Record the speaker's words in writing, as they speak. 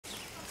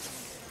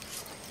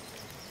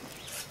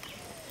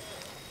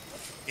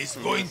is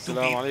going to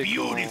be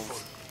beautiful.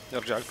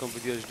 يرجع لكم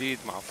فيديو جديد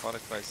مع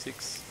فاركراي 6.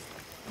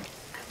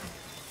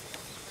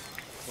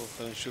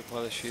 خلينا نشوف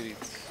هذا الشريط.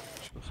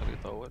 نشوف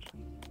الخريطة أول.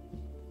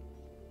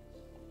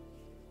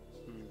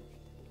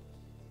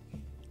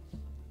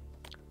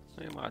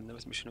 اي ما عندنا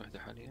بس مشن واحدة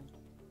حاليا.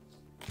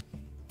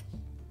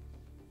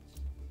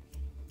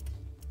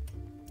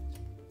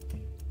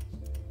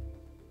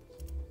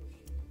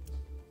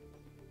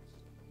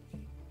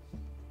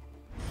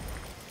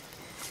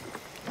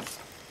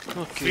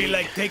 Feel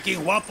like taking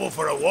Wapo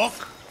for a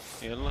walk?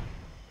 يلا.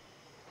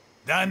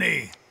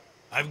 Danny,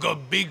 I've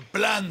got big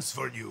plans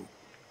for you.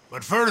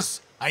 But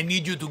first, I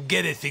need you to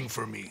get a thing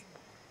for me.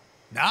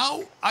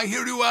 Now, I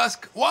hear you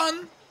ask,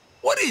 Juan,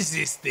 what is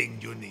this thing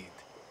you need?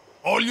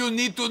 All you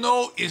need to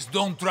know is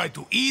don't try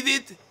to eat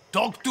it,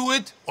 talk to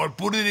it, or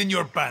put it in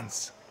your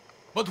pants.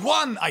 But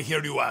Juan, I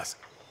hear you ask,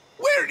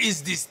 where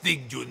is this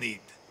thing you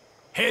need?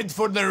 Head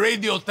for the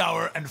radio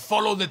tower and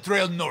follow the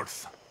trail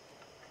north.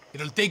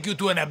 It'll take you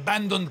to an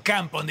abandoned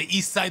camp on the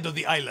east side of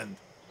the island.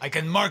 I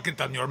can mark it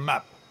on your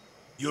map.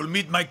 You'll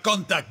meet my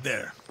contact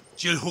there.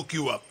 She'll hook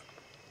you up.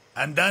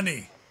 And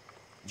Danny,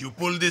 you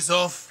pull this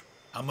off,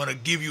 I'm gonna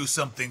give you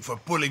something for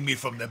pulling me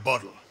from the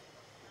bottle.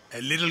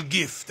 A little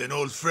gift an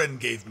old friend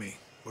gave me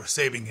for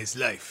saving his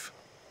life.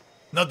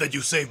 Not that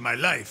you saved my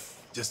life,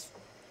 just...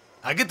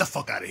 I get the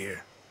fuck out of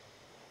here.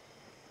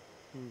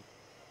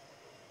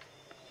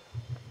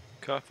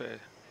 كافئ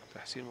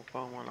تحسين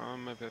المقاومة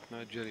العامة في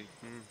أثناء الجري.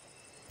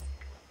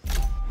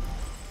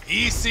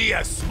 Easy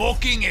as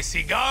smoking a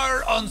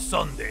cigar on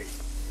Sunday.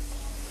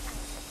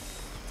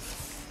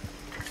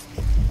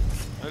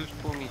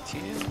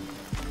 1200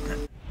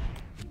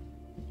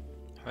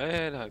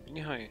 حيلها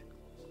بالنهاية.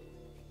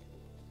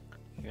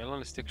 يلا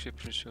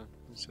نستكشف شو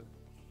نسوي.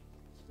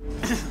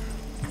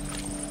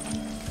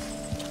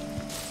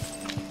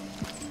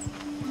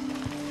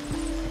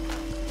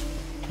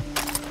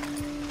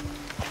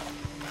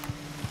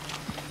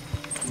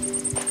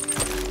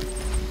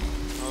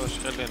 أول شي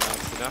خلينا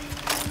على السلاح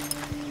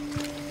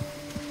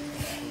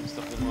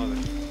ونستخدم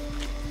هذا.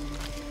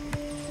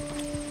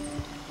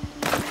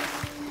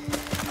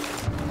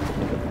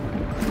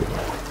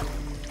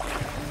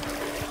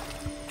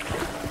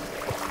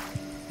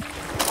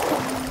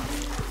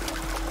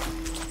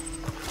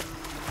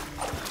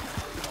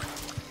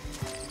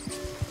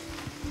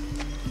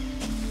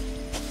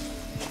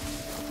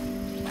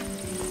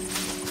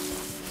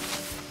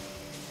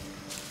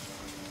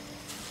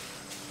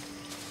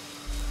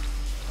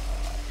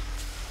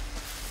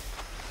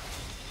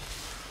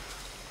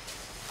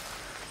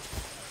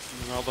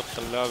 مناظر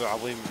خلابة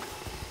عظيمة.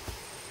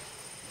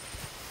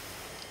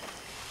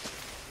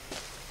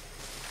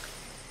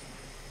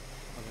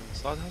 هذا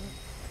المصاد هذا؟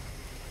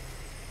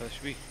 هذا ايش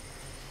بيه؟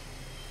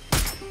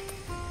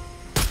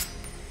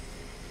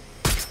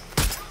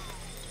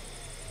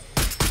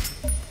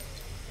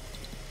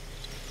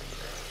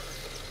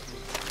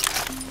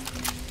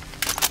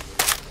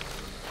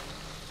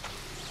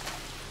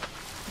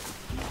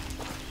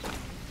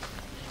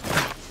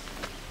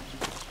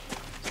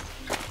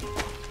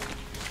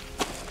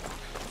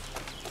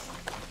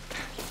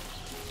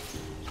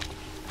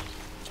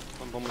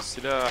 انضم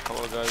السلاح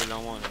وقال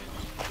الأمان يعني.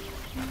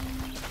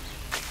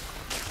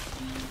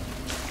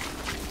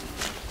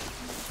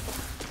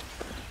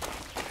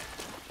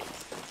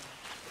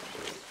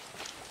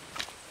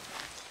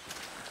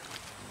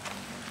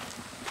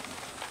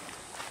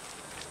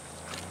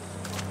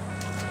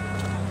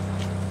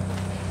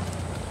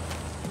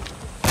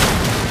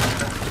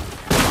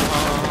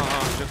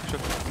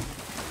 شوف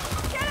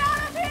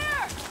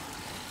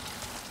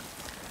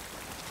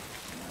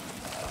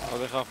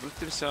هذا يخاف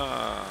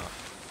بالتمساح.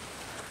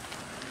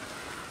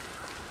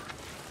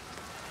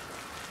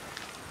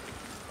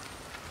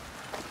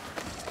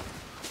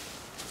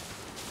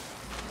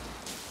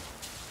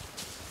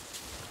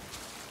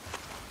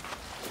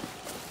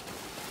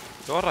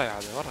 وين رايح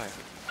هذا؟ وين رايح؟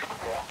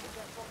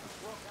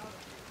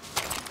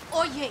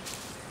 Oye,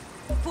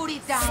 put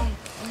it down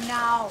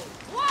now.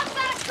 What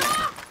the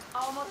fuck?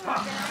 Almost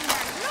got it.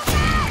 Look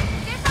out!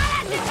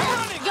 Dispárate!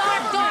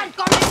 You're done,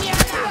 come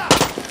mierda!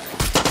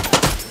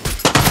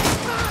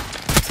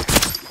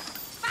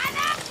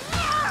 ¡Para!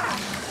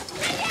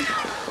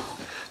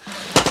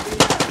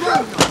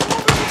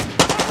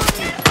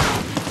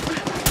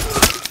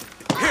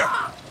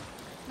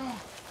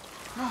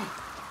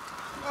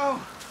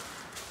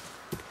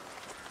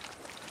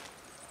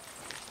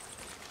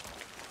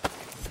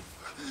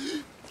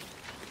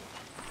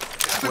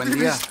 Buen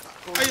día.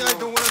 I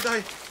don't wanna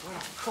die.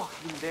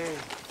 Fucking day.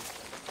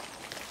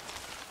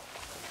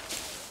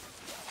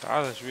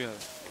 تعال ايش بيه هذا؟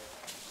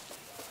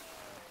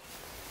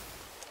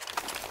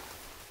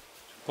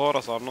 فورة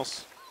صار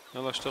نص.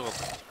 يلا اشتغل.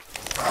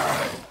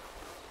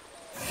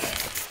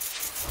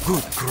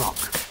 Good grog.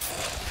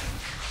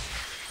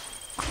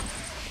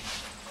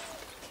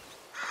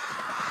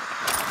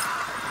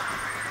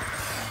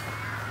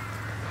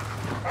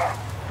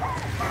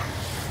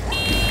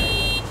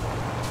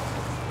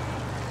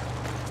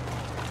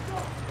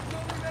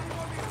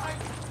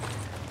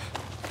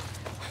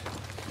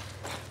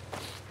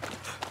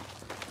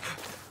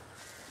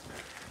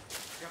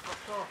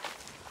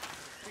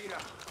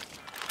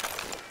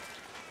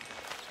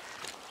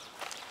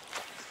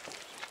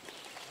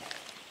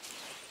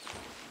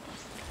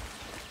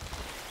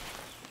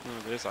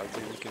 بيصعد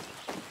زي ما كذا.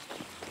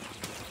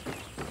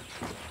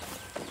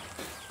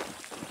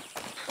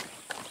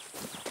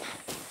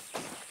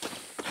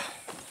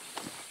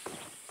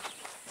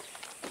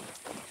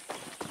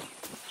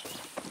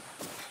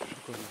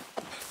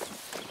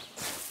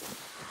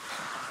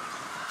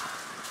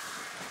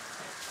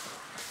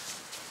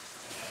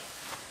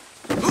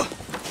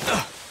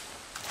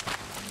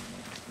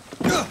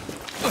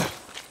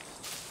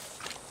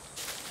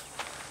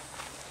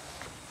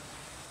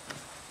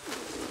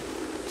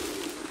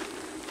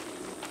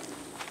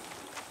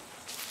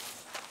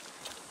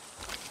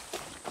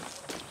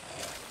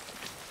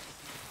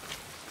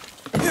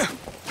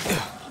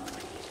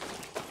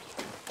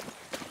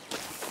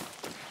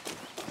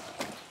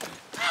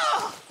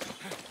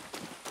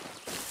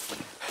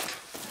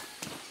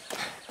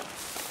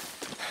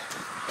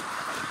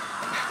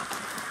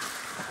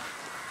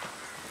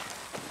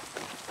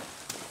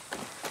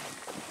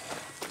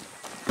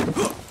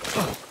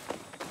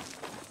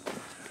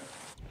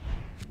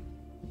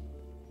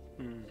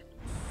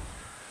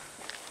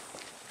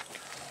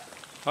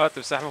 هذا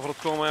التمساح المفروض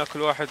كل ما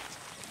ياكل واحد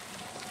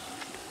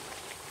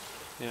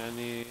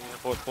يعني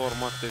قوة الباور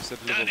مالته يصير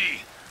ليفل.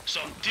 Danny,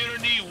 some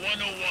tyranny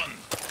 101.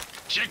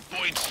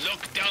 Checkpoints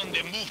lock down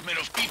the movement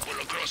of people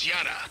across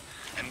Yara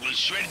and will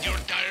shred your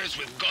tires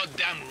with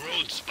goddamn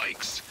road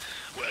spikes.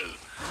 Well,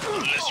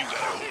 unless you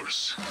got a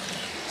horse.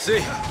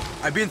 See,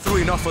 I've been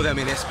through enough of them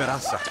in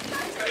Esperanza.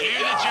 Clear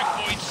the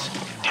checkpoints,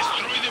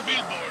 destroy the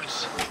billboards,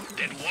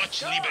 then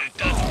watch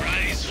Libertad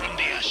rise from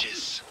the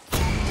ashes.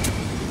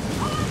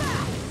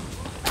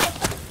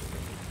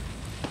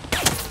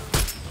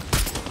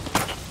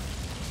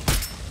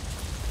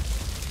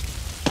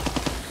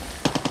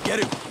 Get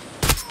him!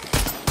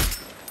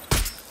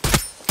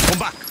 Come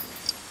back!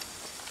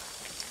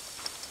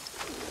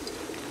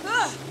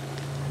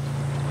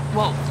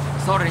 Whoa,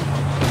 sorry.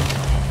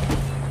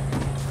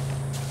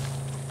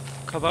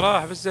 كذا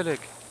راح بالزلق.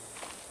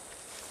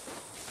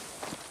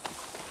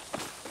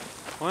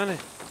 وينه؟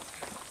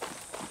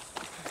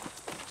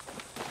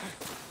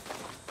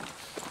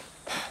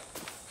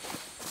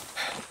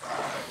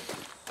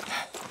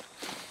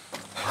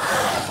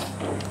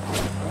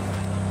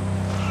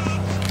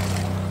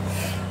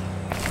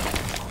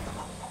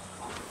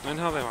 وين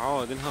هذا يا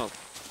معود؟ انهض.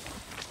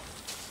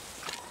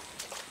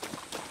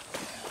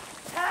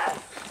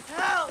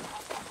 تمام.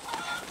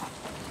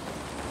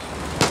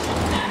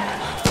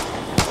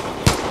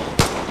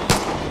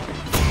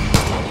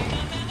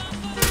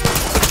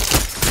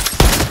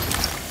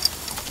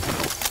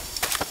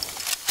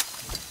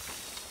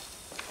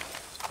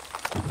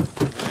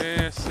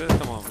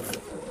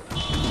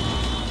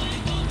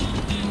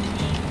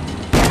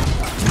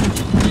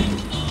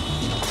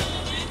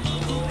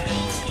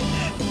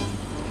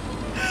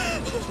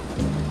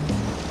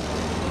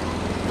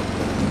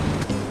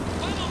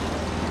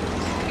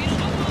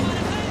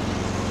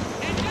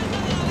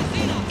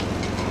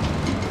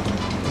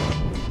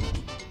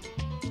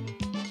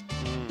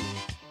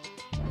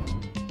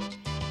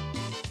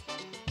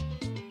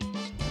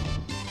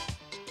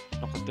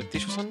 لقد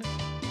تفتيش وصلنا؟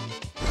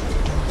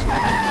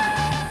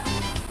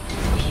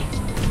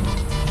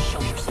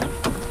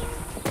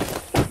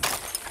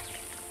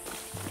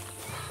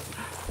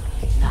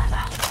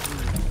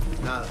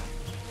 Nada.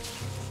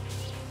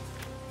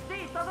 Sí,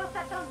 todo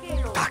está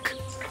tranquilo. Back!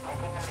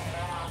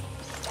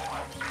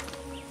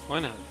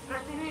 وين هذا؟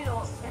 Recibido.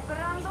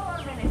 Esperando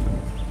órdenes.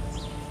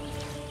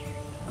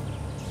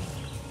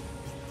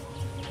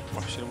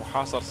 وحش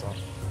المحاصر صار.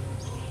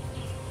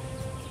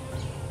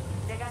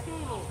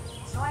 Negativo.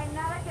 No hay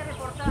nada que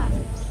reportar.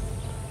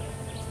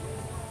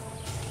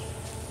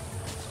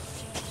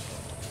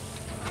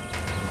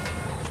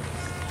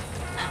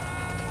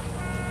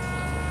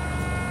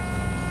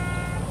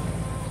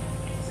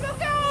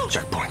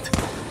 Checkpoint.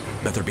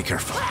 Better be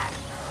careful.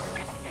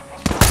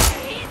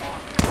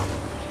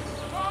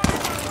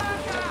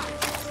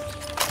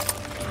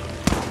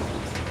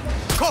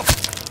 ¡Cop!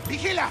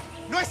 ¡Vigila!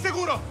 ¡No es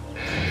seguro!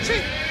 ¡Sí!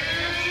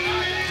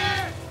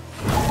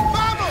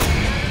 ¡Vamos!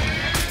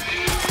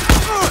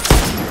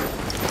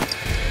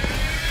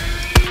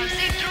 I'm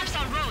seeing troops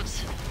on roads.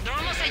 They're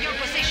almost at your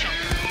position.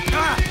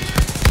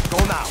 Go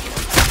now.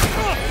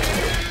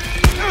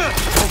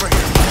 Over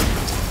here.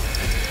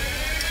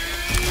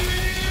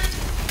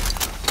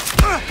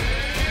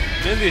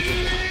 مين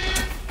بيجي؟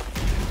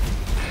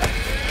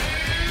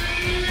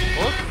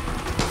 اوه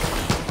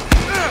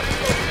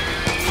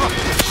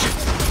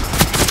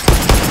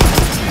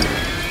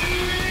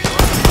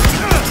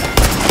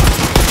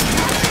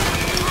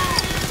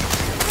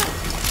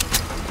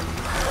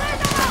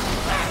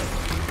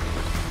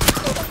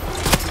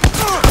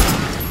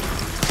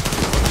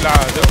لا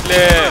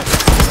دفلة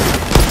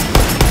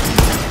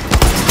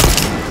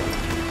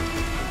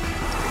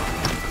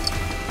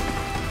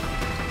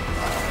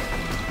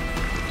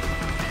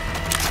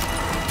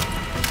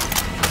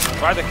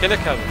بعد كلك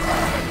هذا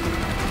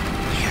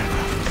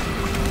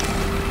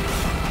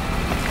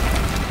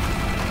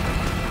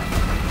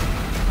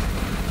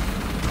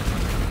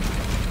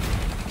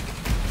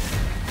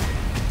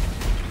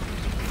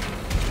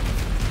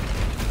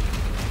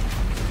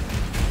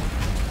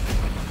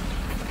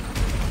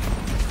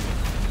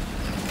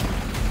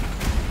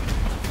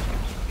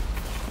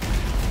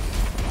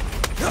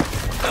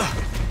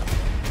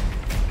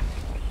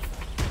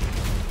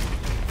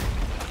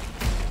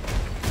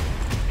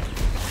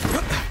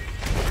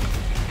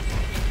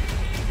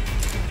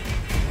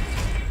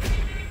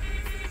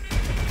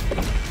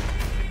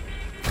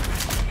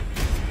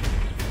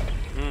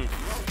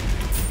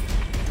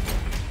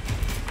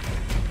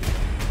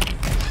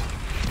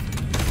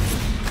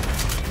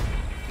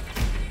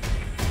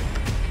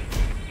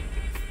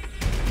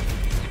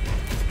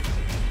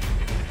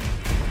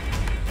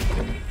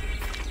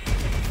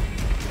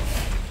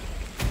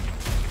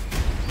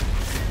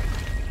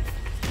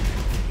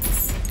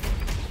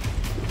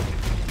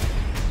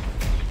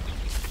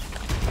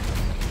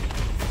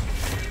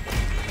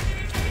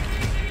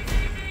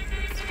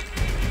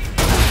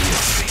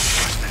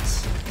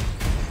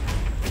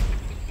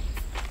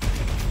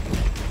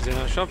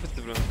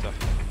اكتب له مفتاح.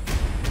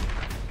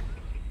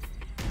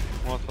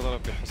 مواد خضراء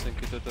بحسن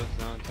كتوتة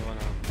زمان تبغى.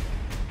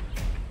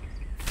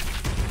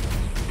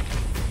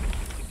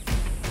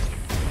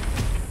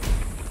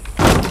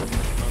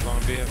 طبعا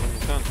بيها في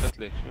المكان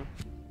قتلي شو؟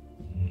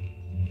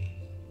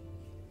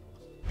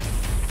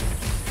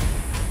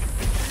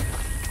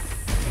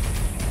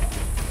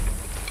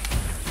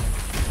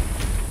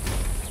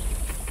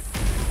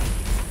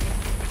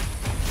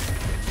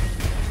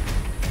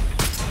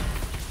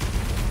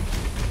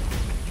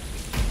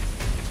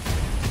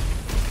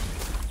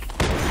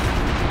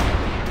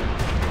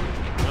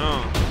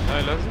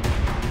 هاي لازم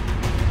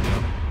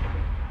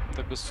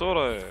بدك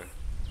الصورة.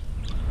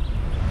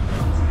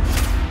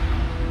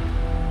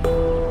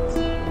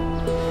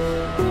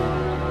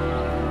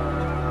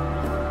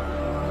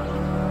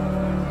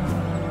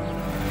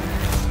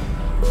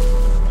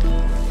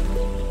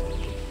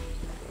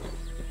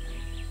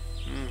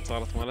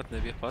 صارت مالتنا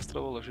بيه فاسترة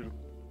والله شنو؟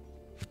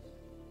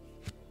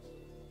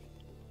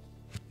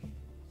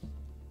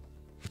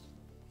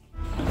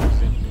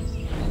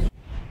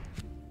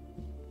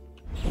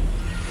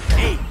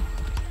 Hey,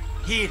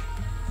 here.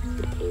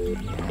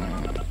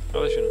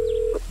 هذا شنو؟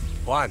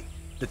 Juan,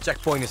 the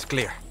checkpoint is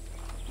clear.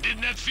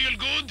 Didn't that feel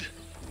good?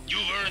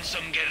 You've earned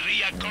some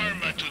guerrilla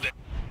karma today.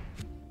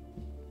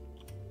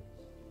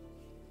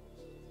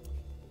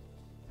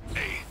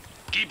 Hey,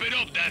 keep it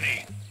up, Danny.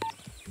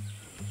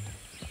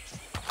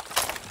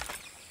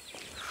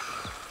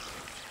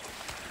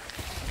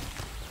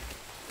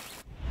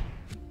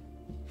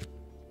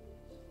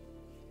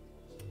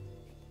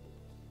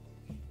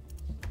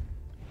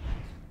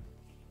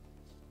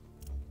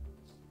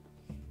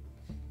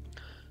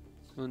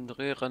 من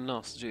دقيقة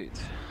الناس جيد.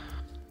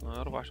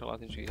 4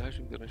 شغلات نشيلها.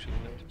 شو نقدر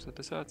نشيلها؟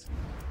 مسدسات.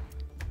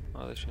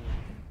 هذا شنو؟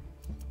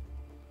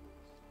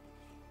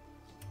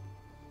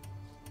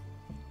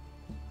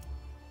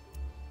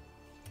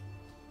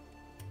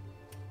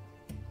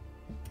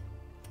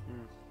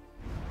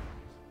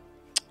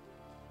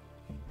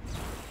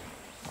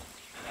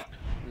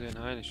 زين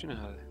هاي شنو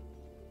هذا؟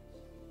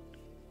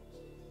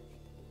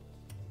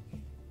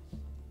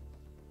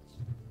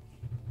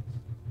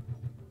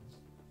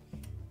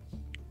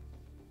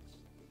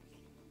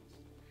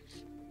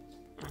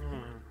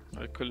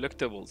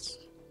 الكولكتبلز.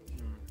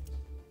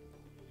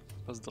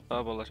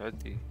 اصدقاء والله ايش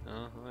عندي.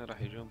 هاي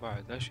راح يجون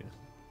بعد. هاي شو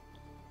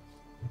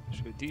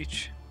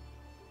ديتش.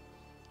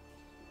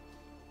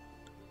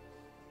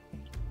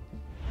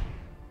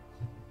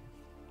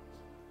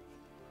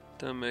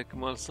 تم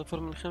اكمال 0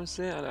 من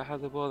 5 على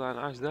احد البعد عن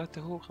عاش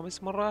ذاته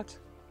 5 مرات.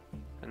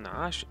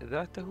 انعاش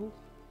ذاته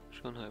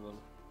شلون هاي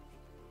والله؟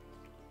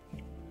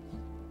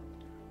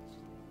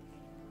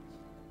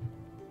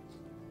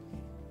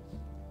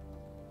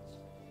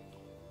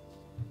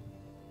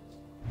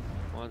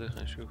 ما ادري.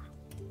 خلينا نشوف.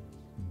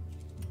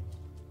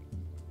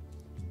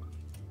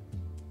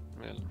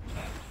 يلا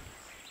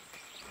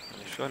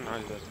يعني شلون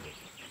نعالج ذاته؟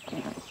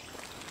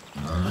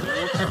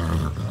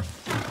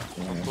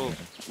 مفروض.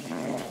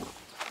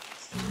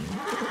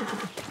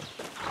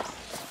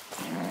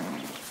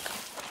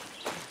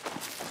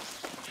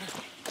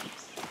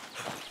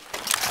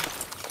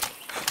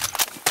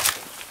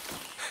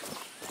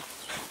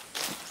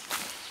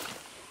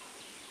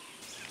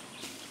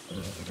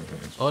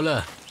 Hola.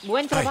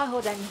 Buen trabajo,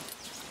 Danny.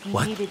 We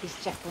What? needed this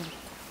checkpoint.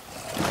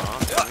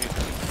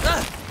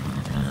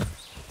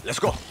 Let's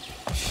go.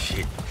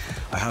 Shit.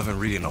 I haven't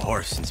ridden a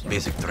horse since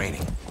basic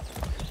training.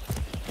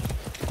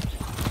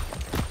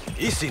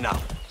 Easy now.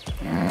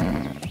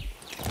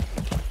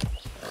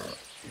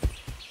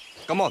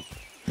 Come on.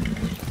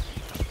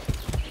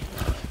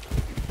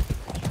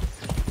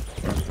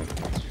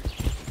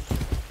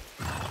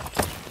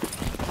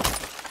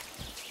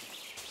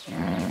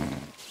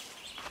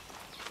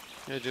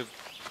 يجب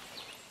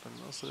أن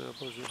نصل إلى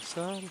برج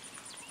الإرسال.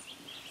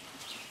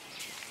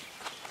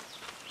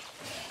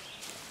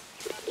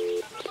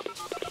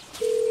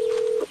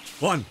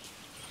 Juan,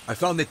 I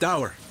found the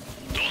tower.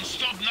 Don't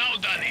stop now,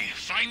 Danny.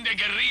 Find the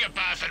guerrilla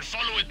path and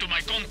follow it to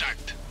my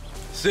contact.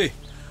 See,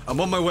 I'm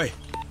on my way.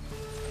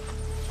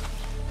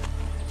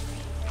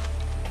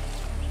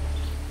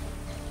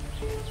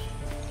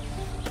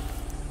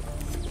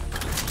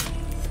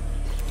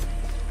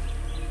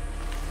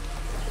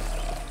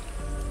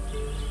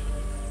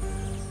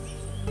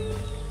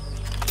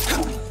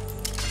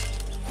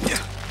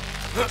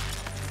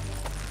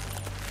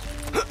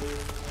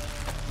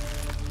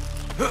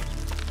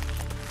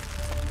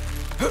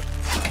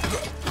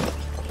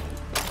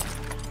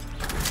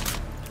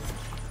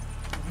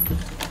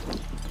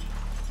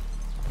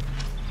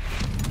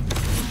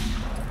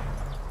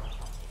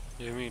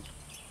 يمين.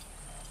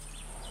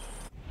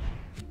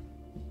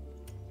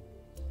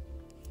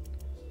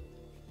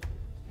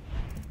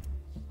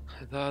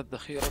 هذا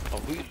الذخيرة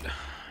طويل.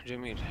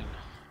 جميل.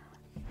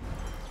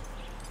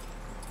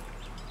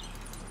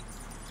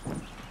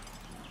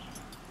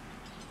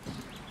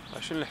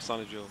 شنو الحصان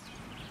الجو؟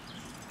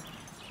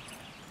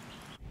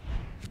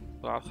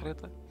 طلع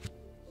الخريطة.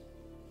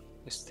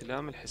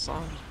 استلام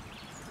الحصان.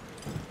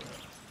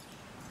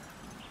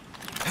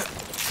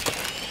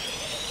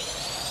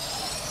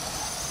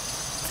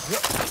 يلا.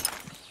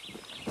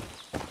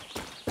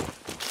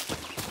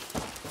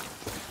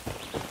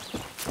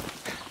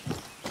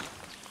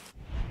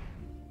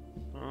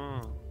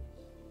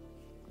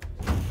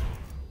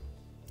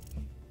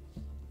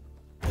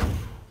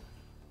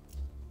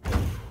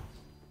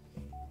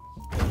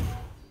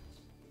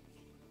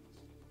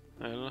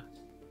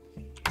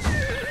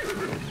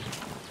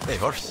 Hey,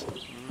 horse.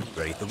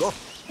 Ready to go?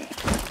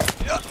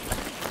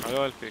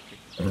 حلو الفيكي.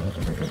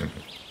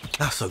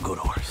 That's a good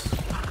horse.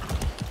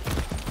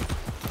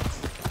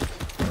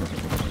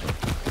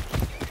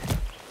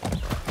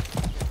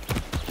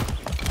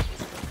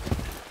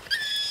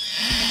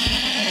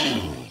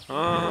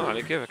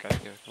 على كيفك على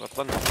كيفك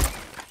بطلنا.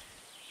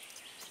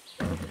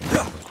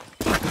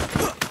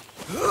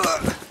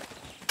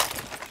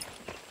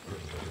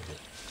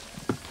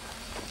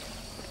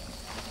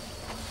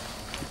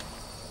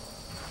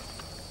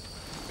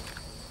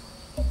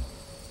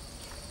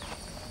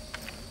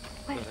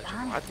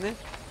 عتني.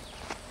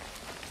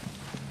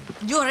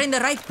 You're in the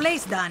right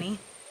place, Danny.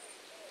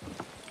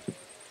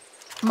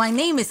 My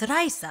name is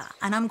Raisa,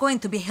 and I'm going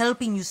to be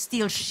helping you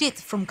steal shit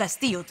from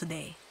Castillo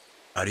today.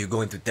 Are you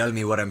going to tell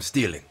me what I'm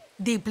stealing?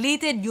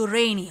 Depleted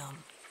uranium.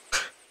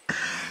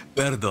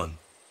 Pardon.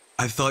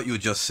 I thought you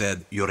just said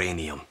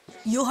uranium.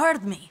 You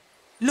heard me.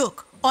 Look,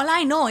 all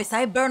I know is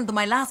I burned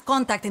my last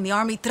contact in the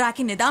army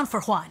tracking it down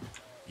for Juan.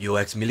 You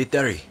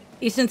ex-military?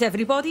 Isn't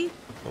everybody?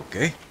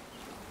 Okay.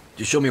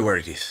 Just show me where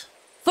it is.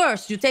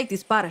 First, you take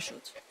this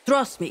parachute.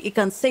 Trust me, it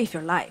can save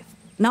your life.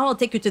 Now I'll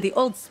take you to the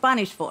old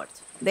Spanish fort.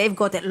 They've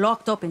got it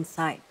locked up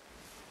inside.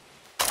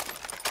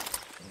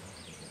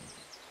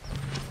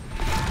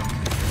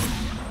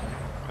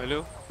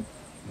 حلو.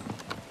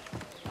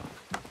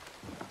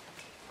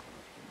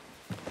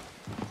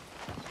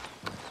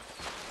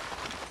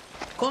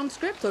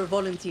 Conscript or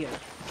volunteer?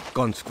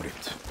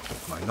 Conscript.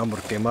 My number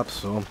came up,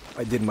 so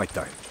I did my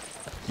time.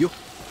 You?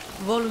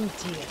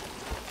 Volunteer.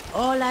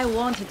 All I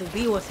wanted to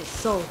be was a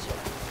soldier.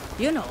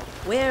 You know,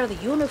 wear the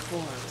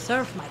uniform,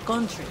 serve my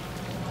country.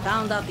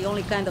 Found out the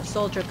only kind of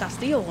soldier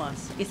Castillo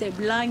wants is a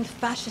blind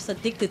fascist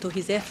addicted to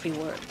his every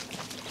word.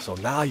 So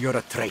now you're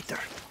a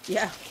traitor.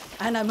 Yeah,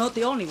 and I'm not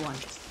the only one.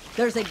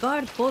 There's a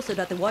guard posted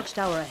at the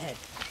watchtower ahead.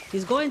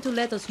 He's going to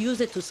let us use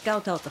it to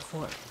scout out the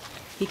fort.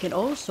 He can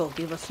also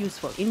give us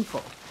useful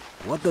info.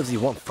 What does he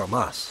want from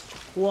us?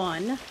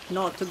 One,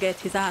 not to get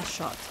his ass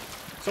shot.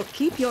 So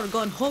keep your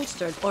gun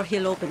holstered or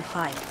he'll open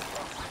fire.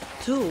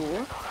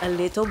 Two, a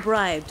little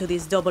bribe to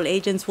these double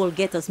agents will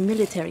get us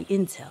military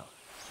intel.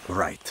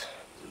 Right.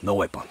 No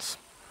weapons.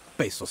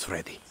 Pesos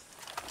ready.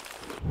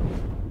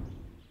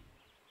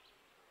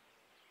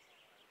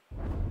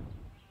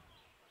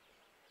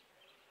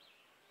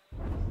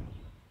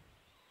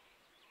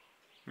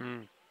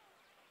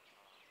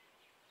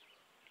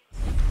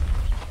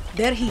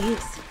 There he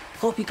is.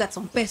 Hope you got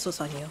some pesos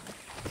on you.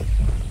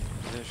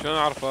 شلون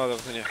اعرف هذا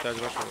مثلا يحتاج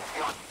رشوة؟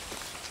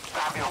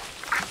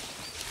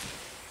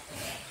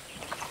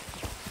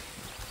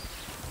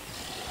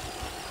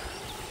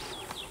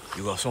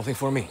 You got something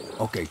for me?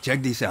 Okay,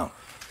 check this out.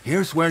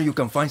 Here's where you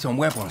can find some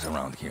weapons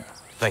around here.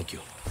 Thank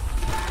you.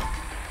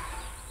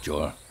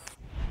 Sure.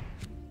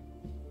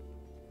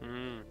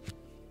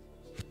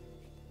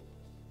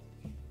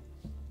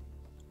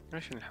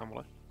 ايش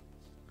الحمراء؟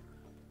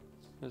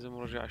 لازم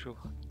ارجع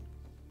اشوفها.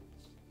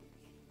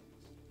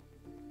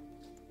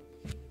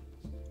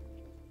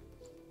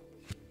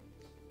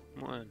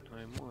 مؤن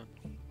هاي مؤن.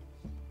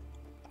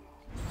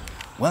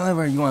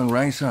 Whatever you and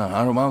Raisa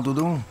are about to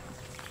do,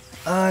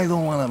 I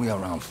don't want to be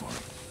around for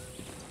it.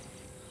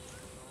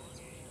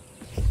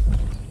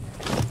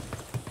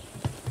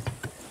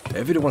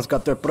 Everyone's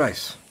got their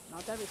price.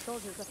 Not every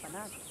soldier's a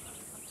fanatic.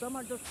 Some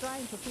are just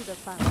trying to feed us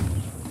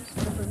family.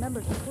 But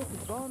remember to put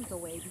the bones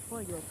away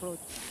before you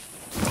approach.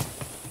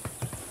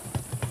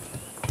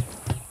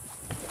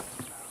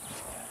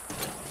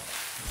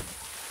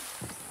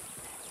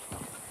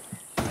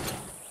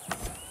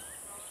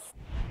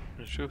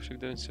 نشوف شو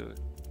نقدر نسوي.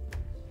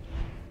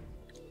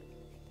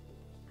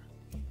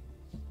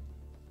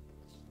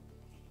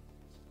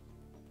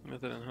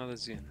 مثلا هذا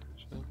زين.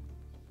 شوف.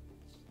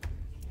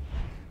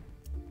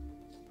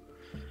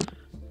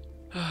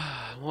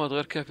 مواد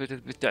غير كافية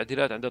تثبيت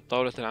التعديلات عند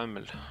طاولة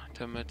العمل.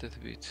 تم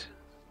التثبيت.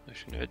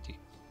 ايش نعدي؟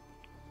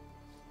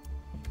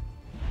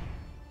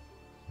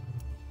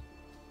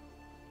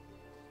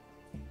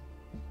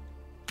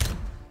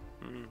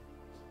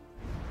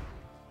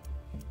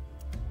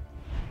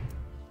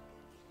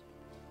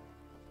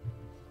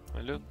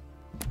 الو.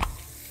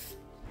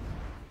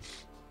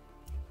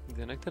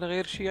 اذا اقدر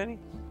اغير شي يعني؟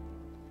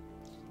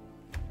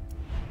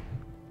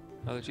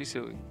 هذا شي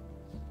يسوي؟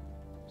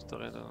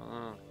 اشتغل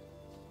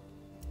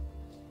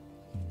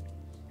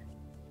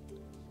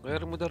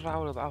غير مدرعة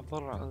ولا اضعاف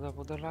اضعاف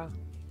مدرعة؟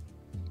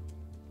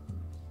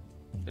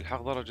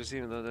 الحق ضرر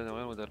جسيم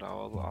غير مدرعة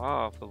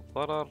واضعاف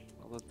الضرر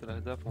ضد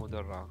الاهداف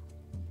المدرعة.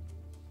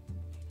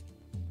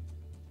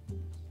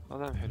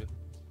 هذا حلو.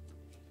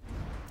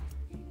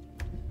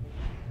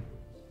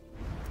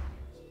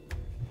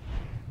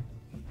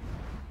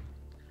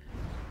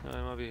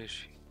 هاي ما بيها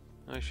شي.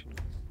 هاي شنو؟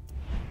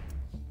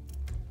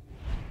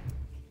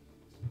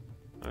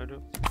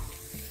 حلو.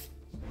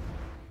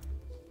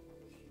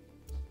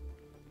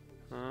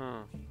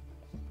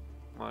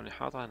 ماني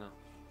حاط هنا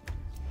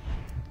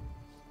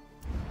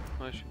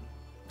ماشي.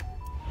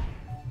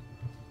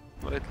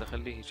 قلت له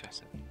خليه هيك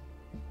احسن.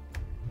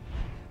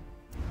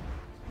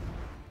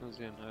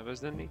 زين هاي بس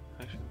دني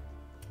ماشي.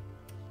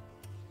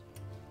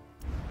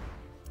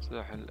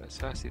 السلاح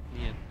الاساسي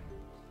 2.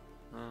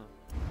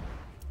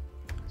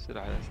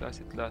 السلاح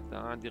الاساسي 3.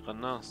 عندي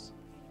قناص.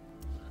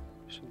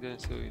 شو نقدر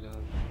نسوي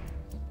لهذا؟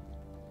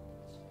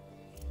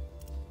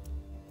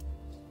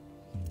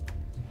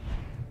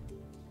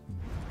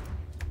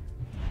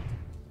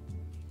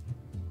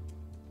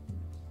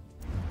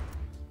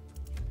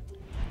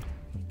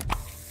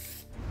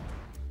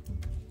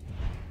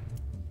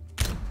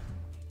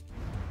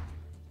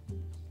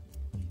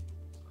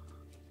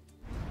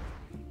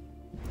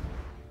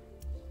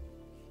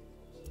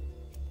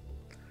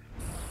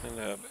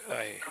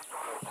 اي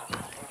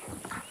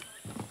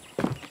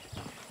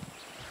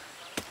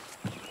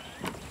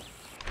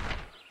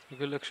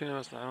يقول لك شنو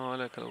مصلحة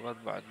مالك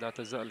الغد بعد لا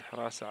تزال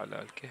الحراسة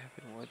على الكهف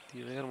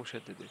المؤدي غير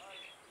مشددة.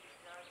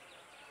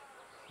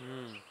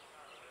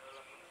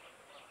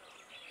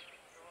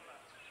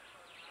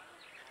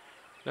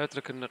 لا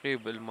يترك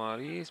النقيب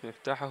الماريس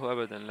مفتاحه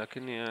أبدا،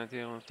 لكني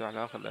آتيه المفتاح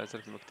الآخر لا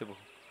يزال في مكتبه.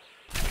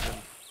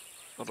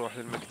 نروح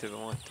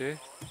للمكتبة مالته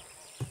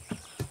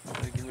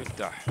نلقي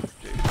المفتاح.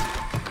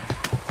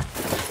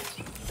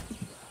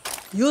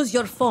 Use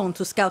your phone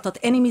to scout out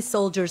enemy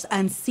soldiers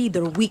and see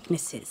their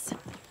weaknesses.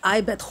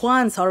 I bet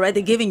Juan's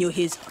already giving you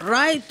his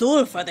right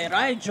tool for the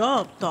right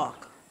job talk.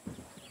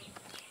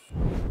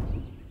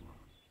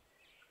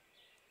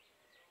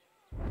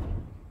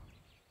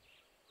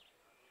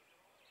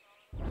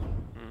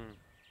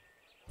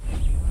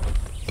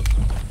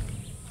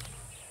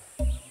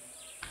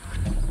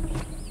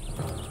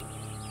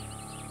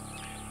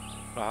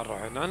 راح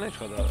نروح هنا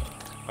شو هذا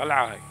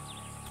قلعة هاي.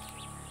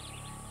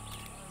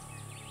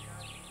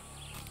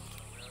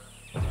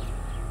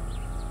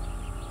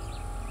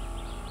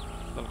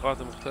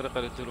 طلقات مخترقة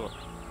للدروع.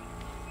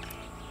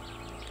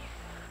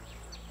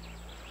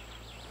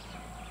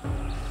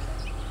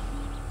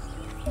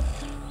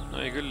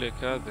 يقول لك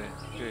هذا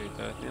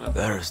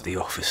There's the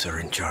officer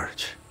in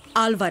charge.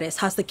 Alvarez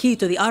has the key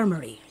to the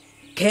armory.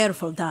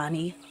 Careful,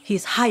 Danny.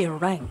 He's higher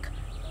rank.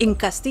 In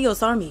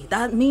Castillo's army,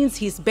 that means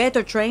he's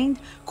better trained,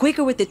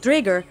 quicker with the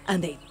trigger,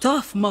 and a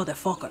tough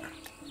motherfucker.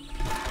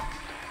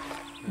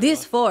 This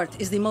fort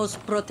is the most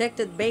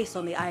protected base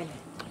on the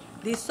island.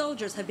 These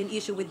soldiers have been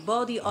issued with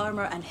body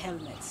armor and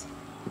helmets.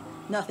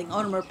 Nothing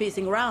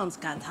armor-piercing rounds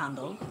can't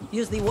handle.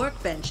 Use the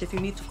workbench if you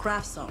need to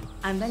craft some,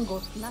 and then go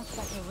snatch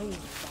that array.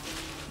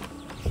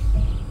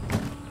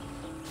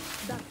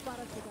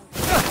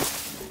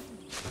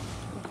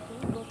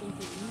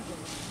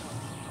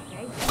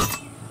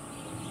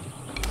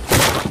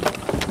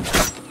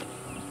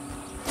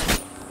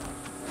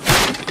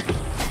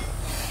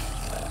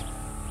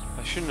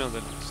 شنو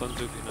هذا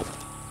الصندوق هنا؟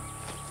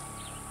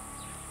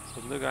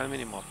 صندوق على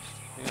الميني ماب.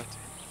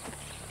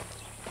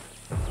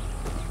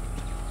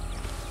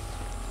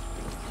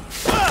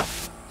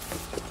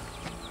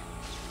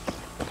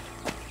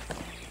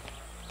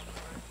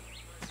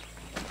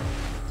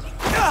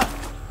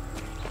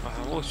 راح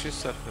اموت. شو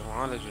السالفة؟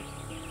 معالجة.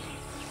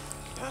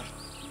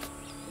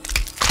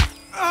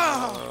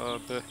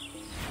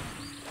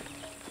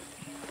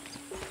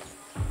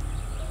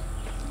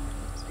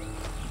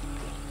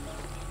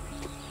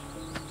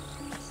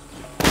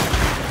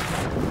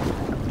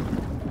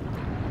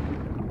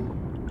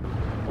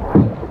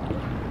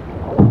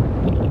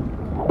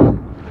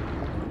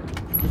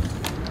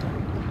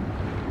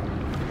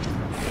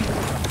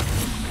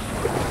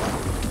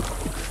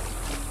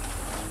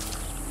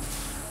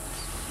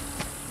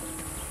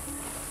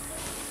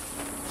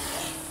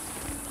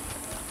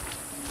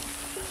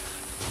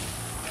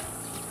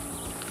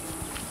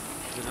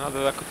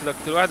 هذا اذا كنت لك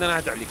الواحد انا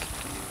اهدى عليك.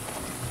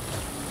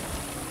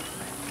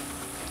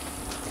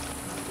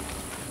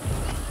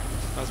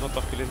 لازم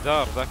اطفي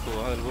الانذار ذاك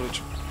وهذا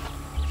البرج.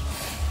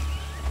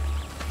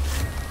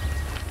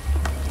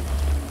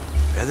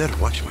 Better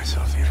watch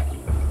myself here.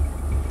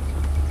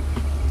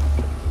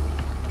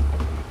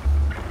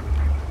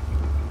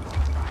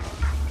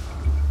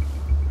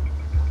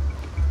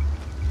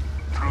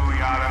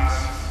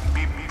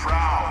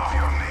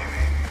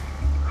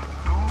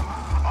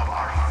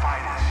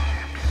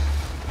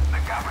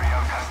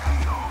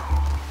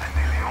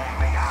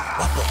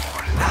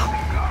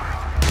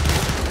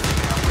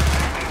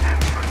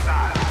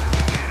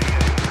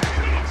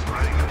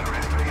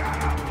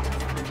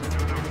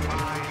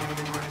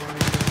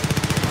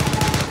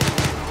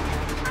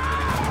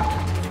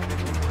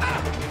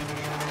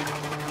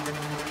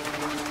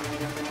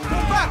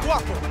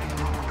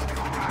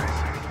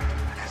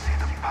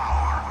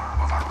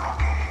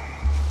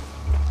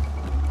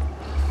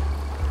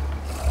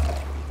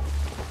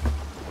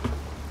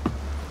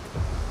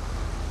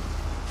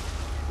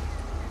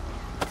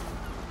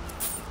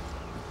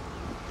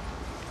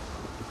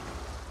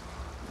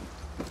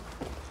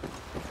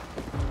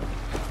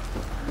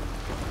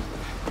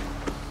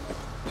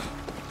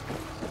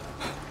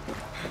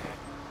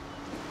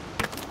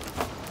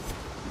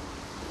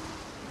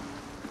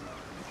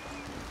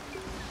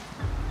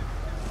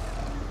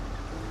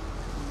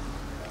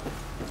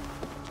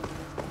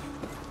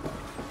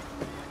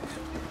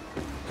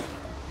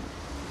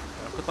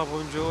 نطب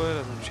من جوا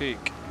لازم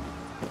نشيك.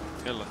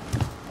 يلا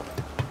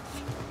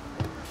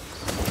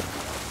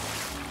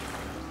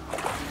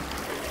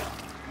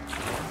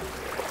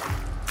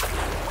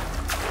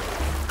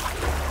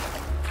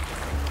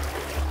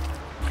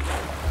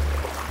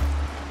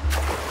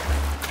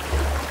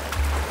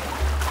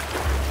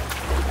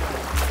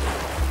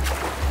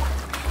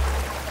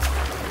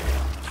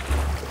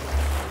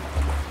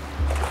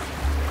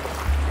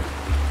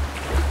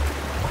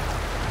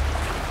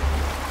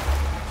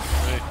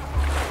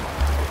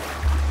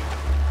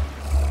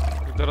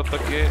تقدر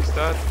تطق ايه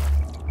استاذ؟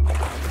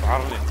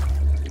 عرني.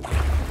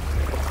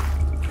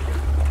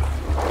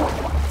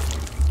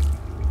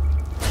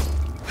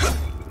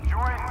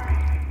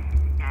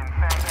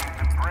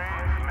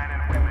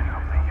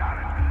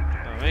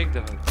 ما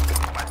يقدر هذا.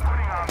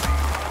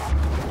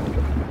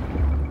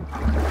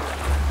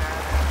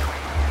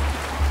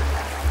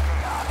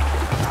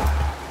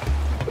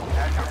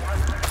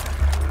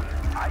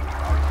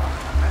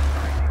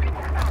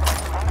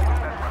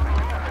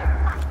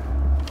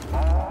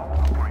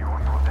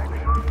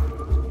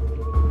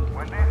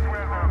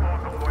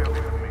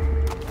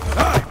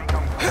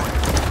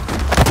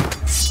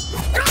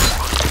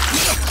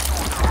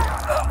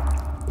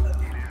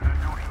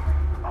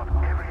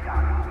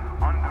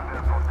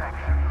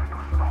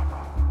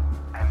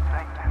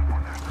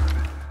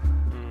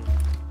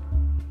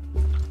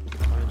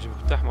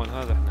 تحمل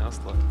هذا احنا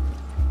اصلا.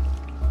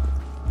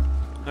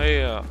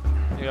 هيا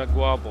يا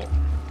جوابو.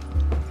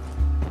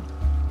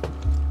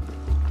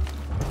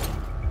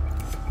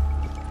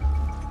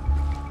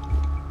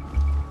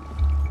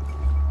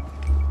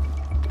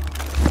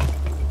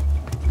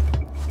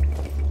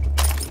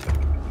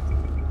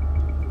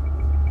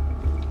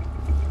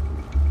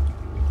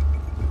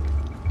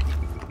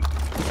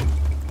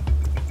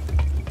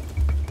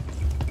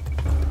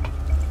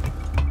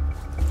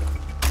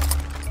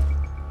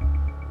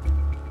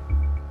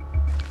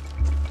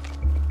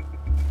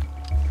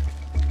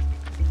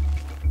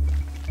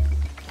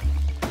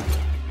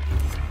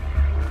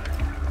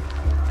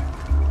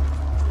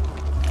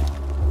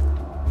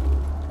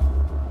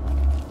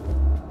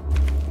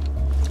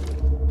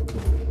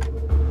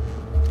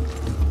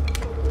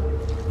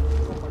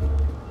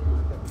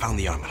 Found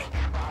the armor.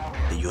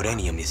 The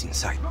uranium is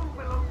inside.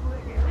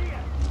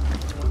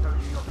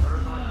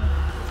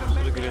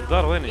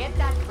 الجريندار ويني؟ Get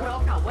that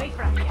crook away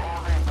from me.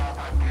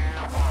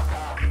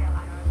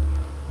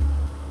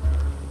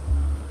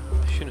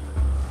 شنو؟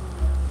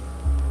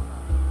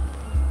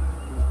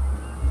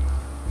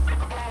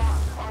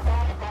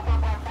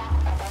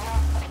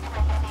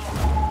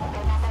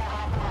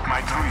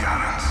 My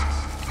Trujans,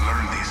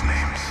 learn these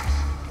names.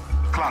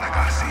 Clara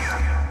Garcia,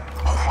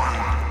 Juan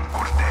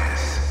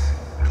Cortez,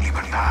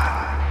 Libertad.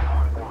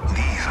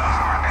 These are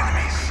our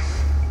enemies.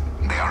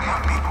 They are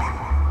not people.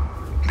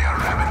 They are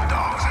rabid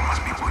dogs and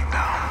must be put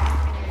down.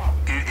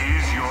 It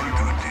is your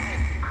duty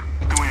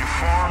to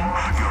inform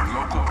your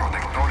local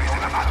protectores de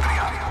la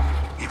patria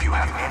if you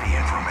have any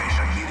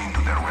information leading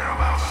to their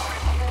whereabouts.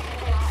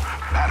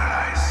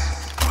 Paradise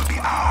will be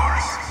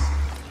ours,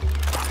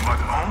 but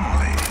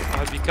only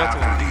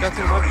after these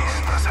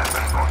terroristas have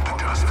been brought to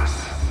justice.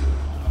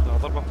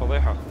 ضربة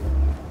فضيحة.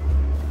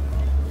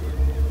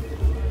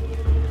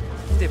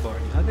 عندي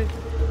بوعي هذه.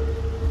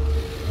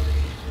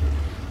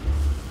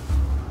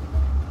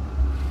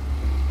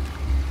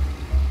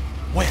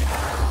 When?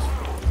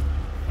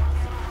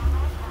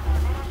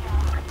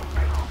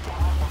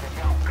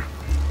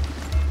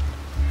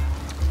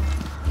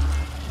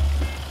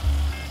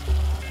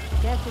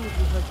 Careful if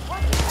you hurt.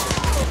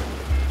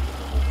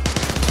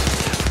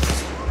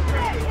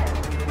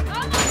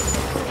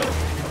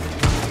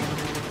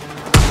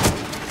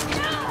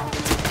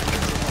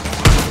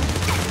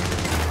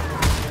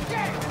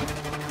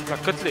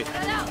 كتلي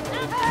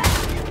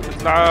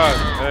اطلع عاد.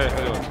 ايه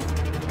حلو.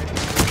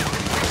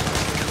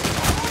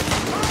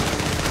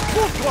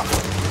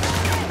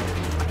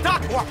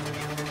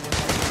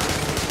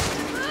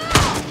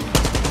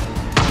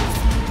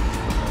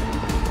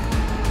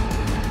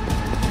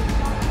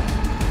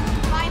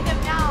 Find them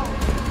now.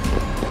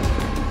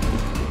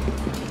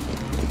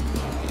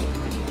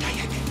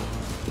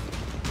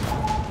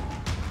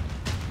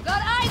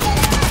 Got eyes on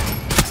them.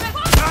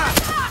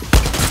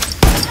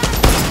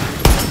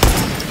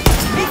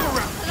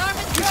 Alarm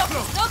is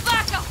broken. No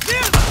backup.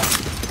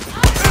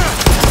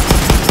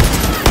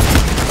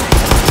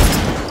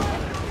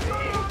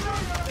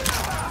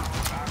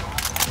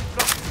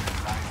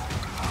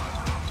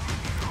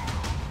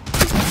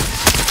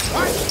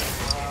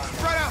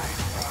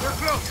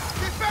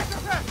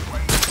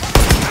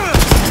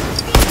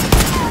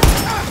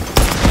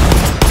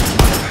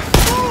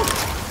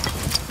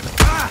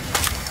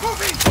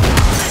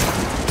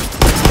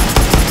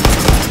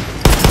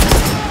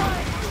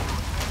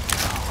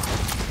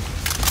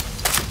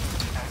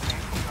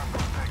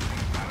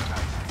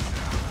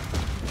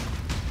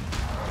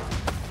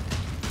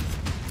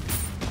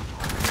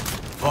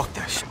 Fuck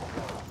that shit.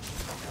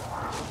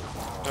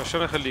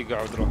 عشان اخليه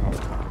قاعد روح.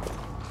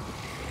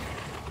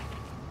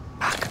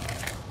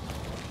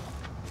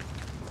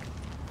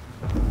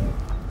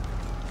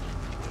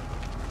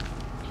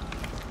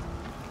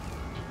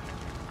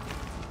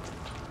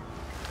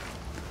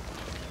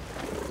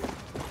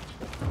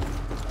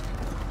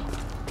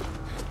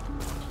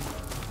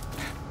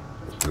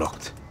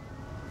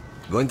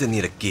 Going to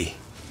need a key.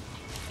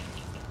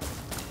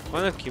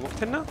 وين الكي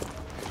مقتلنا؟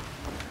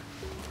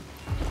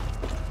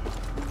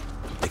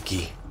 The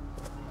key.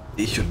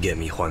 This should get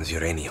me Juan's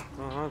uranium.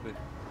 هذا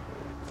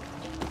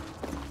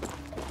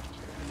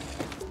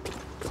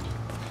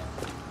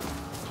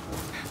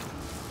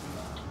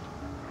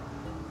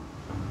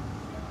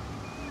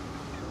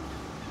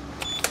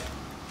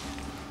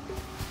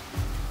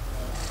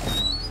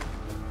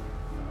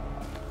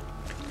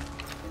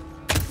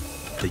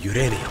The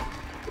uranium.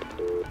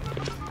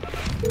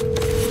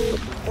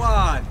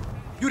 Juan!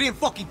 You didn't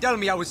fucking tell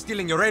me I was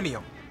stealing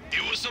uranium.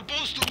 It was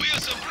supposed to be a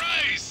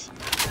surprise.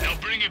 Now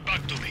bring it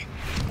back to me.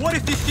 What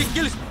if this shit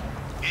kills me?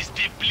 It's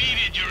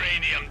depleted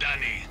uranium,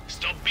 Danny.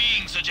 Stop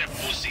being such a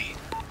pussy.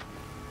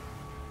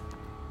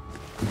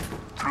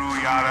 True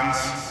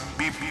Yarans,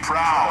 be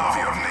proud of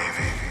your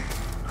navy.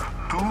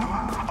 2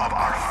 of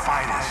our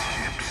finest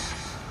ships,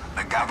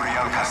 the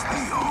Gabriel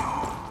Castillo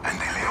and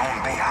the Leon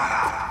de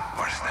Yara,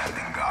 are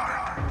standing guard.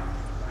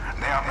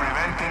 They are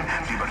preventing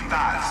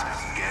Libertad's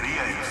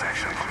guerrilla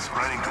infection from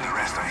spreading to the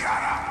rest of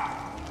Yara.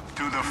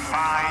 To the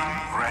fine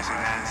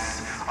residents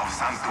of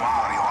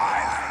Santuario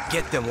Island.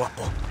 Get them,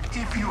 Wapo.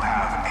 If you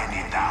have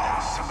any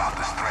doubts about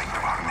the strength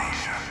of our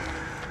nation,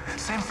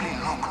 simply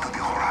look to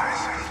the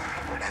horizon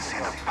and see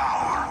the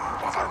power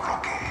of our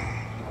blockade.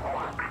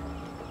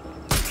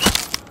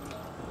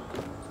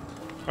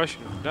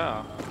 خشنا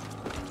لا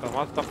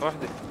ما طاقة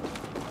واحدة.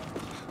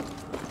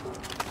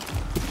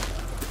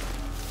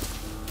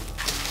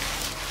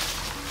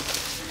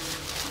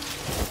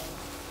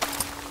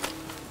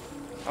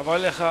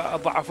 أبغى أخ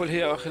أضعف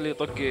الهي وأخليه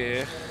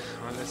يطقيه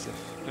مع الأسف.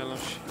 يلا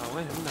امشي.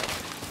 وين هنا؟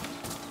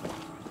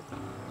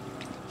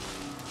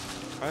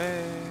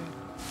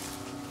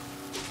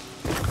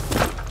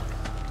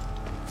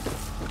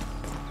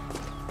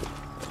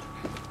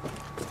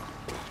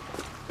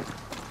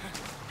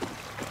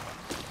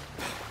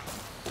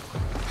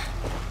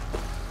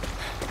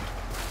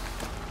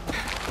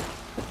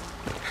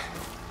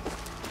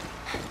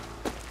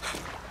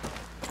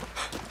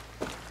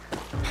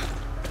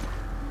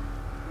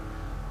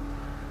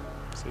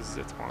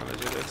 سزت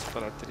معالجة اكس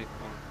طلع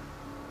التليفون.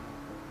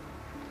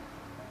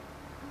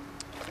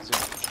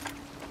 زين.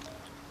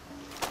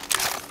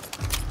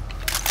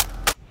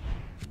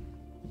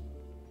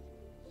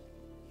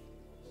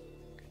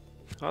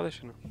 هذا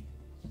شنو؟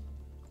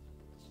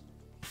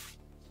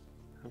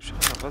 مش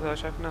ناخذها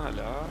شفناها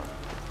لا.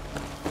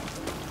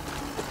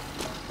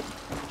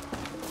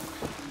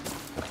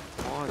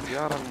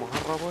 ديار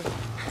المهربة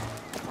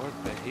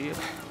ود هي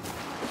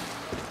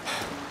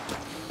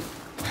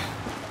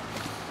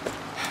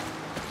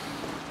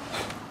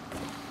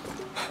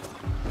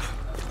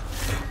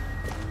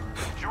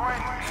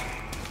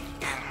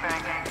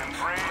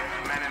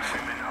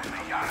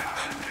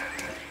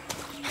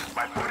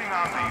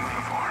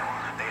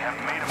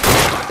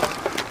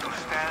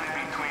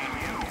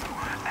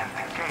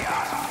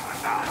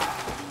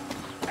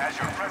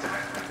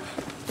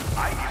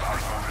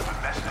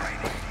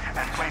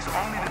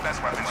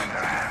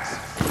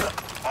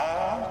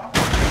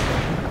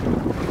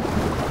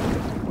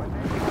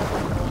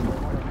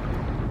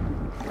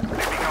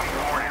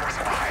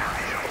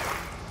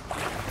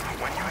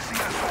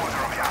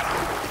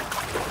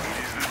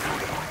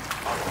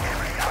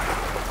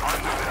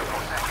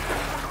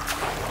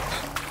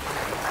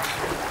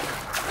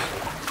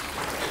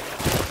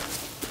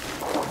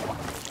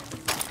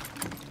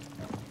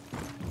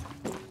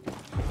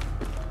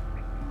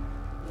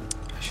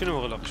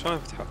شنو مغلق؟ شلون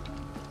افتحه؟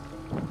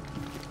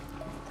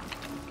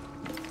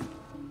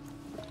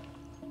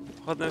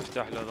 خذنا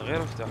نفتح له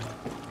غير افتح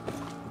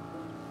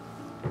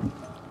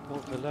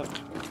مغلق.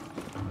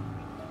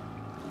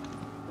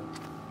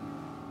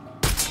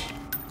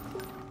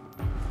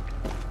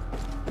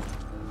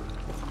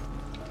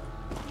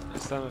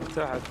 هسه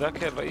مفتاح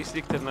الذاكرة الرئيس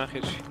يقتلنا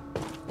اخر شي.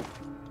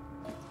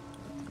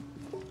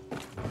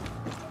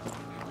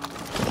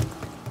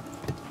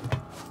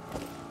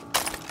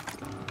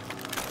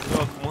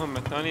 المهمة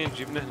الثانية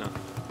نجيبنا هنا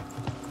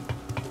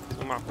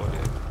ومعكو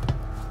عليها.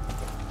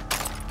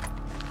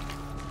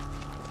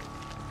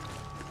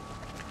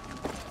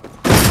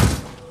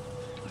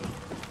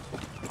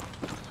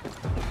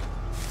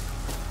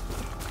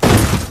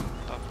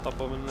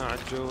 طبوا منا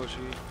عالجو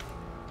شي.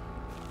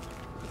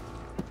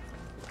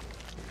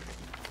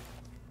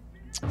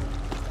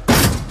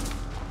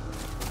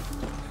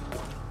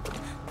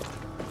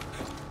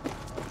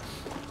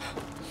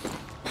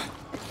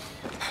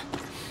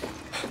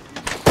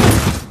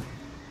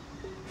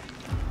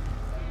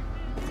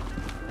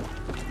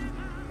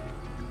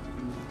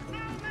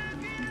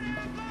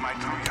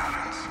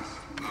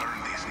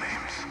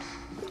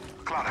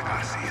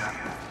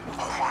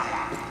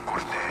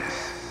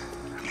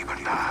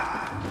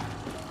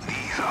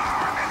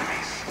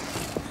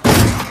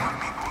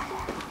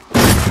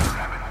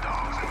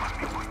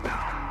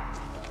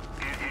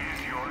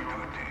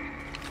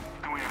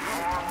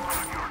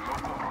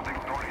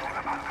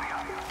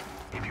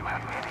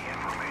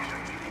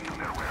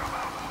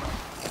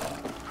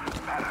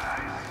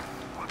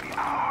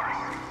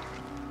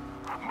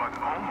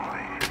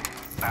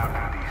 After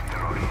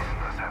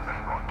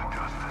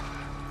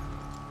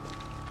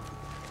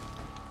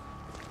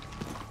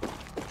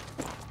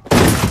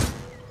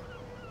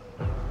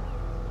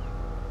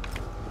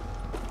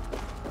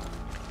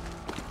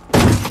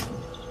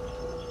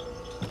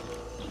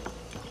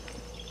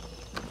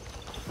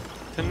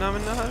قتلنا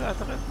منها هذا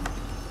اعتقد.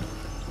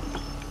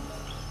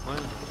 وين؟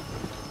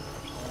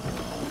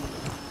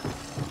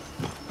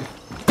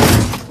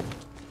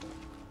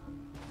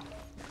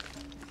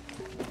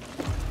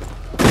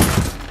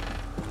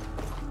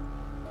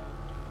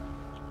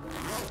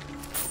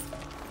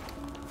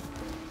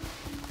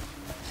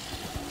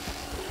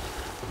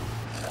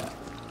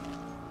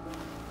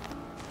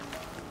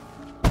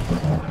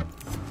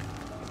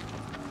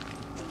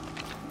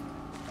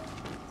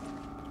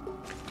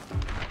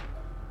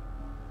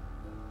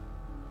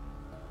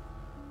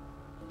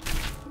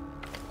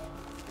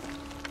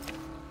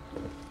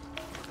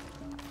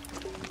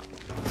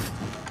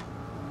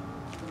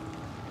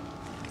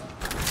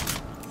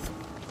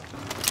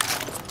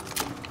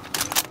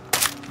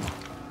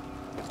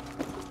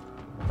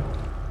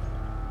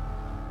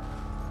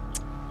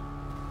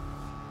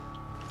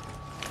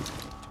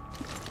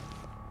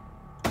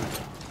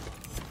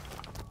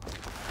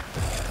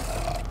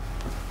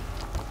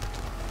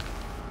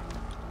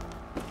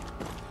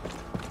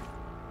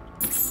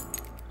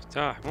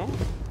 مفتاح مو؟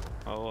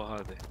 هو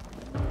هذا.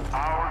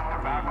 Our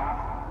tobacco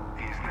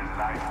is the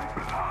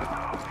lifeblood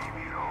of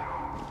Ibiro,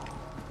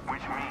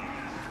 which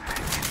means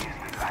it is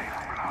the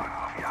lifeblood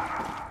of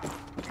Yara.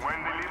 When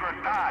the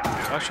Libertad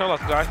ما شاء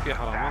الله قاعد في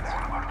حرامات.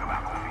 our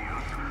tobacco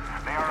fields,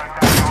 they are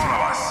attacking all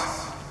of us.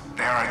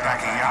 They are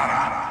attacking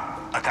Yara,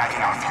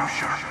 attacking our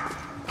future,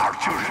 our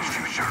children's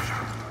future.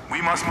 We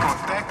must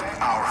protect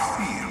our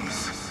fields,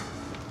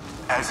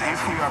 as if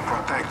we are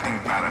protecting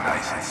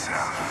paradise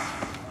itself.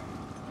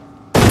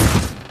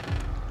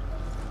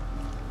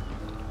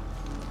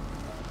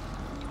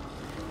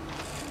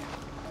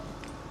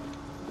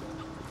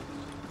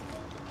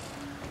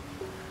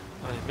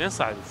 وين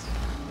صعدت؟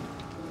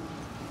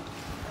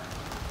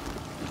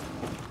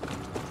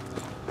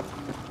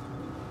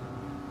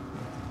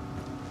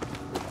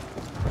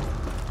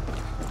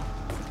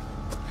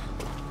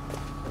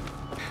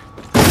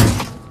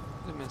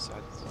 وين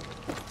صعدت؟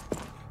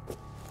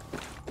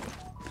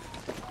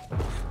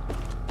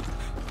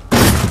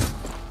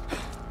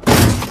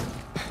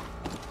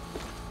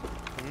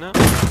 هنا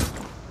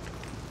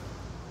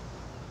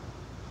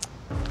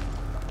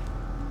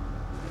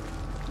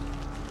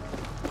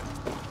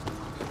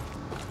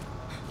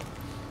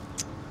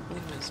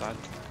صعد.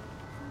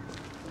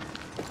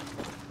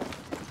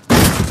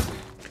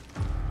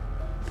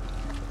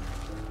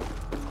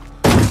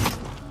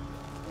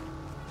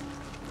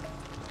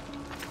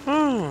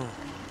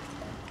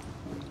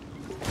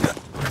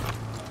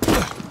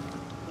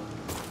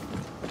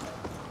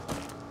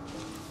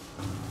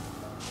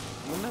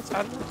 من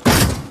صعد.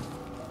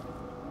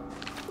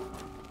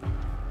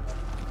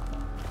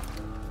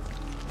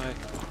 هاي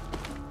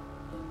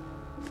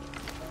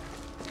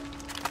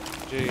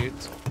جيد.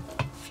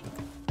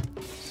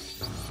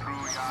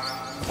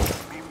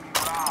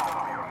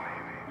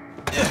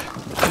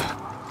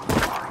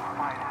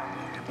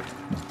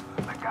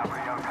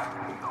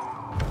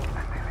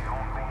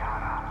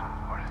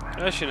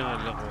 ايش هنا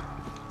اللغوة؟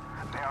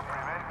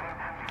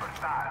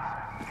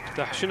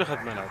 افتح شنو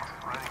اخذنا العاد؟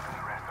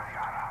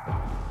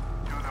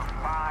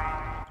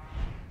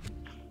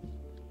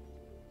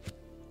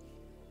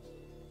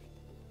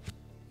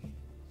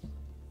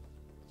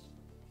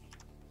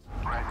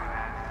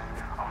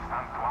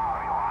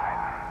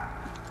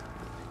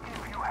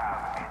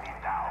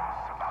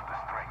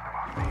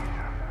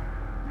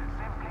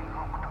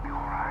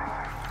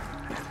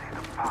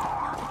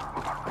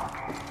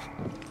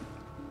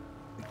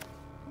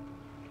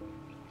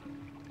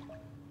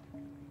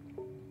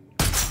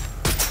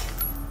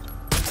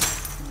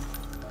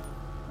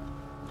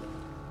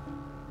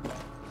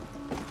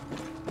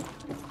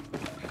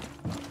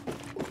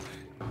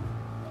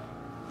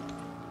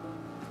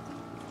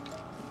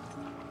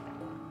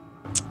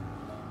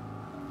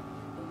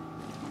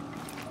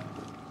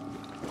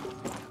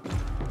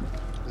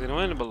 زين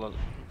وين بالله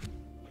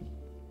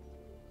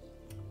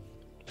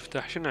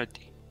افتح شنو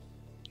عندي؟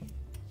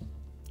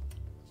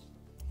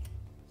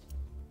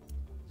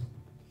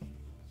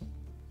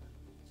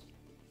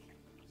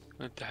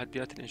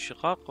 تحديات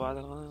الانشقاق وعلى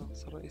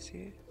العناصر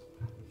الرئيسية.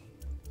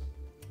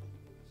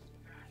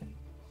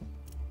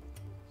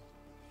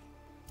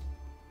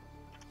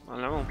 على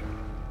العموم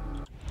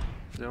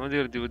زي ما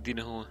يريد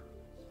يودينا هو.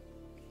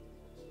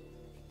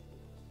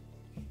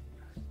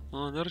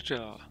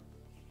 نرجع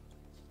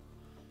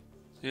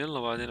يلا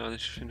بعدين عاد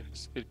نشوف شنو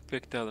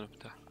البيكت هذا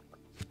نفتح.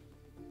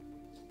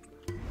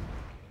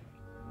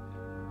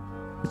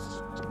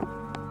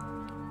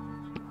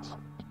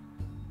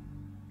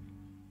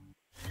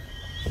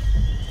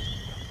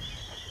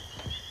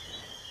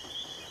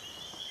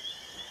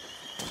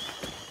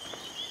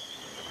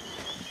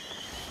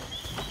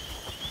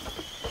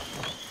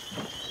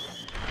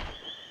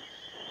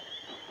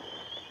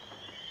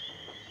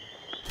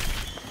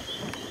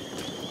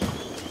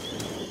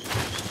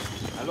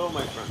 Hello,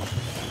 my friend.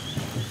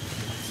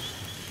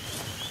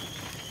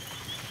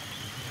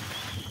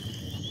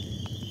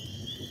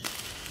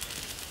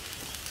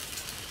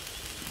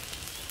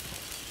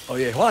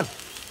 Oye, Juan.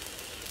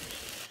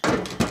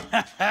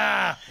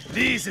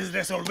 This is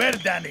Resolver,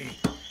 Danny.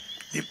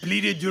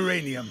 Depleted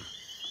uranium.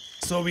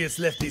 Soviets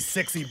left these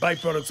sexy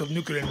byproducts of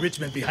nuclear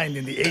enrichment behind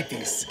in the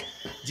 80s.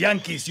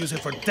 Yankees use it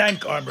for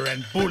tank armor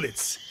and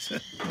bullets.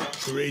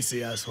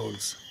 Crazy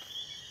assholes.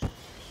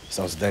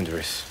 Sounds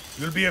dangerous.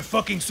 You'll be a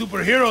fucking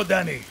superhero,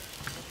 Danny.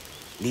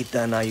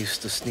 Lita and I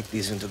used to sneak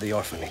these into the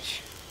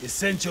orphanage.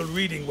 Essential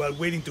reading while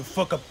waiting to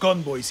fuck up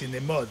convoys in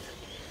the mud.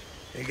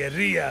 A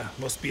guerrilla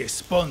must be a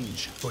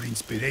sponge for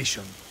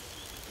inspiration.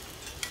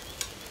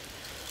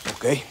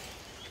 Okay,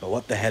 but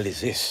what the hell is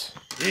this?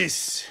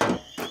 This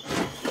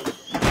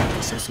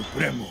is a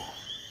Supremo.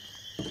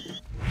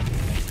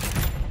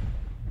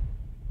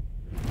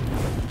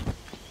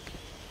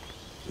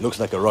 Looks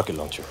like a rocket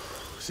launcher.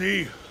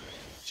 See,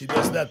 she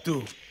does that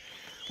too.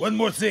 One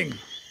more thing.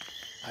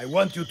 I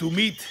want you to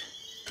meet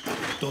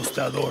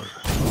Tostador.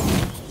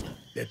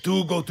 The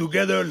two go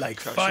together like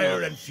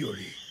fire and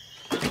fury.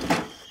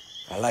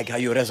 I like how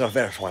you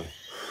reserve one.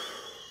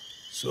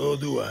 So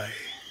do I.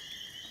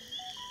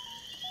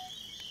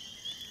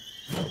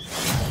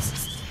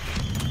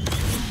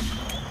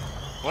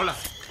 Hola.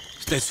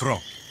 Stay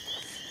strong.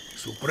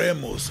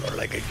 Supremos are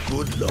like a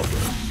good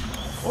lover.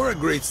 Or a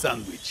great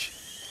sandwich.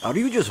 Are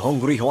you just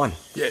hungry, Juan?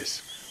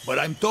 Yes, but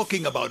I'm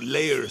talking about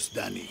layers,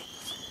 Danny.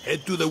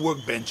 Head to the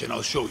workbench and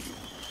I'll show you.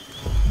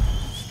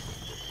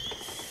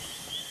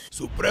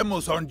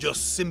 Supremos aren't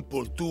just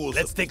simple tools.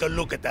 Let's take a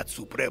look at that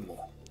Supremo.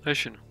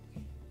 ايش شنو؟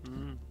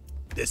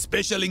 The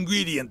special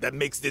ingredient that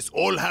makes this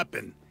all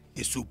happen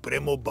is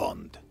Supremo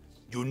Bond.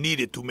 You need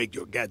it to make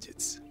your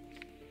gadgets.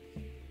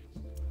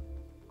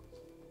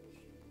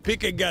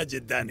 Pick a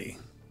gadget, Danny.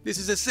 This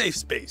is a safe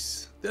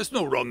space. There's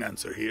no wrong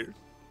answer here.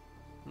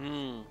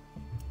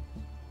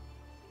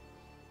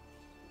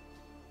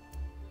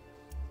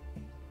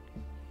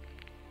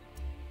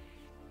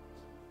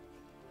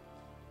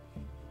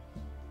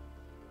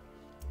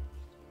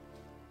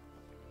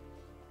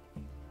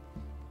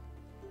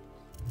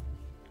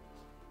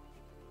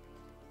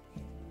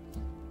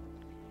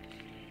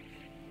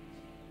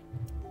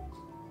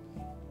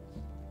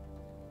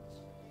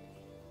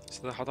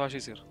 إذا 11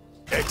 يصير.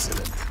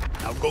 Excellent.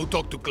 Now go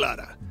talk to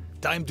Clara.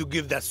 Time to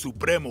give that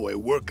Supremo a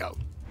workout.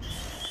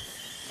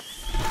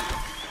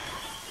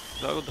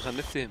 لا قلت خلنا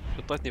نفتهم.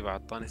 حطيتني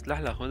بعد طاني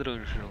سلحلخ ما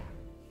ادري شنو.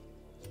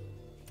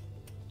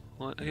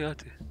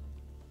 اياتي.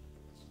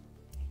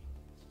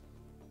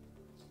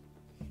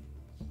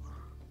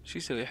 شو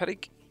يسوي يحرق؟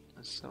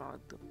 السرعة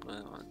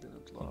الدقة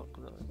معدل اطلاق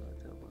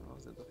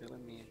دقيقة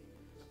 100.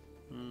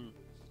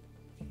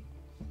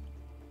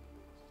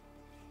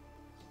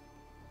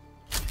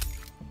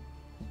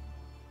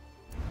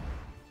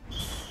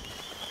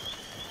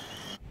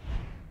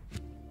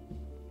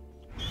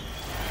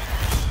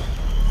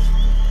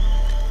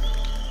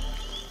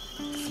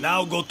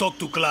 Now go talk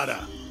to Clara.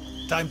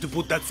 Time to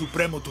put that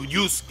Supremo to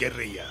use,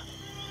 guerrilla.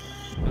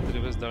 ما ادري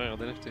بس دقيقة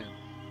بدنا نفتهم.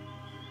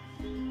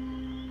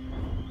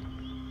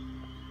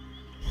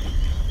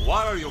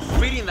 What are you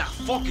feeding that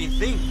fucking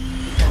thing?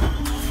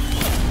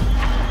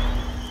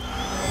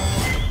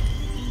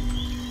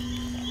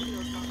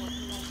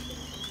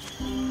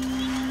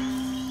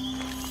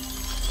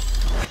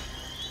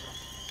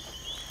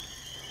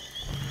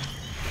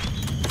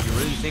 You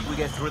really think we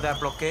get through that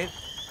blockade?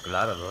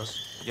 Clara does.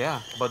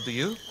 Yeah, but do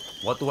you?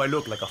 What do I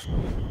look like, a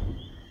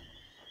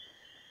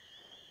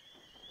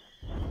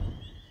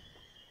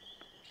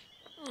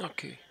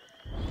اوكي.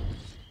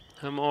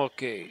 هم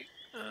اوكي.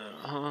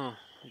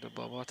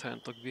 دبابات هاي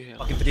نطق بيها.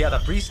 fucking triada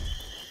priest?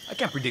 I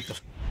can't predict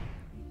the...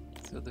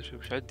 هذا شو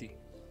مش عندي.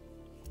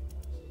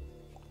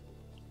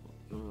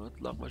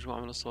 اطلاق مجموعة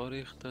من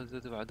الصواريخ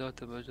تهدد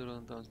بعداتها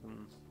بأجر.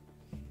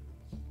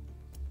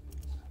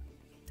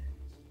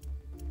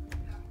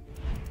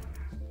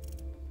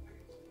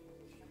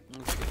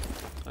 اوكي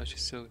هاي شو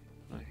تسوي؟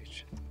 هاي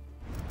هيج.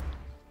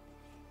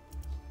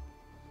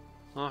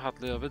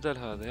 حط لي بدل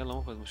هذا. يلا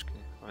مو فد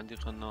مشكلة. عندي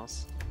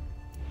قناص.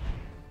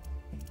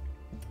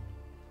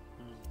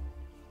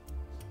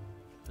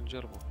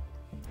 نجربه.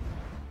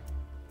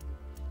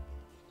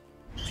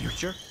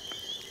 Future?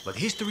 But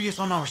history is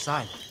on our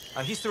side.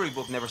 A history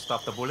book never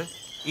stopped a bullet.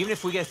 Even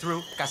if we get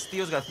through,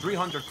 Castillo's got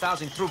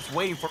 300,000 troops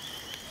waiting for...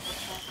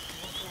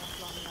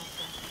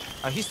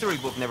 A history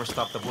book never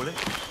stopped a bullet.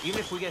 Even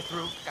if we get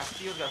through,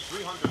 Castillo's got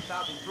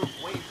 300,000 troops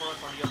waiting for us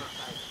on the other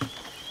side.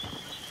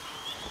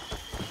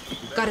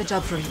 Got a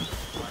job for you.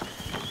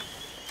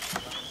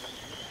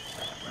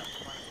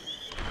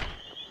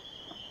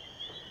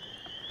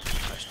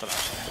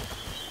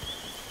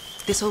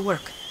 This'll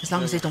work, as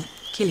long as they don't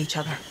kill each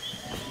other.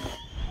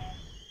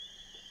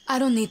 I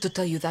don't need to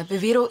tell you that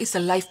Viviro is the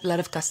lifeblood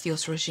of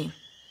Castillo's regime.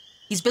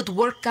 He's built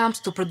work camps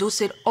to produce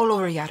it all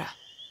over Yara.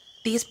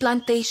 These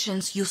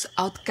plantations use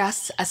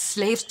outcasts as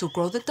slaves to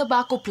grow the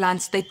tobacco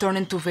plants they turn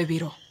into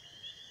Viviro.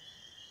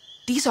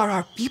 These are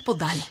our people,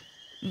 Danny.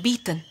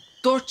 Beaten,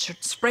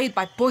 tortured, sprayed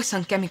by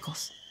poison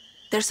chemicals.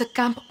 There's a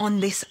camp on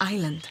this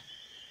island.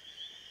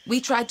 We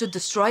tried to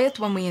destroy it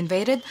when we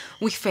invaded.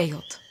 We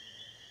failed.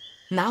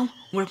 Now,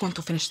 we're going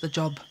to finish the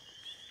job.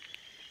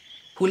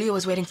 Julio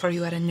is waiting for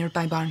you at a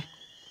nearby barn.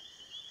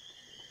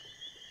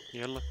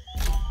 يلا.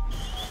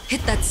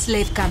 Hit that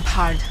slave camp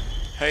hard.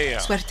 هيا.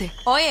 Suerte.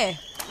 Oye,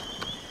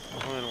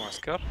 هون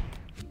المعسكر.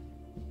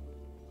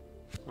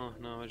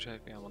 هنا وجهي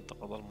فيها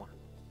منطقة ظلمة.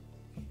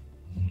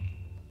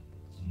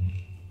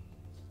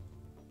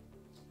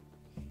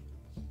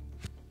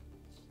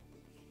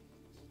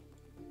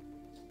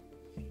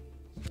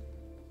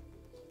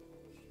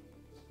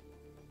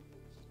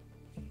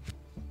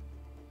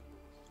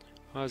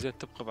 هذه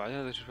تبقى بعدين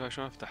هذا شوفها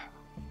شلون افتحها.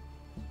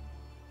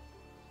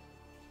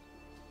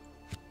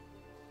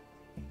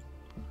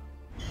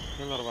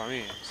 يلا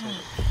 400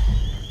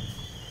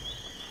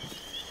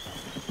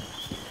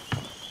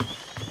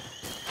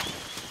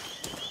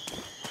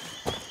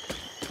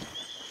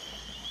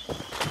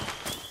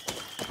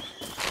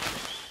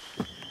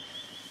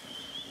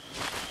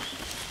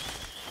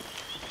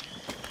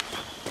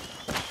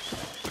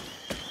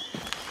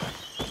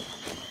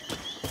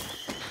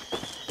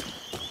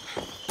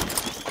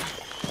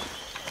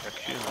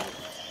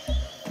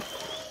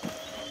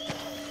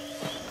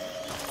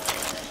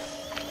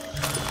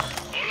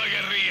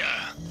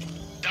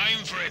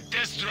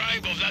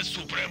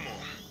 Supremo.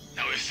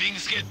 Now if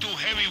things get too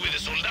heavy with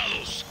the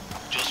soldados,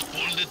 just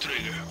pull the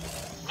trigger.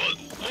 But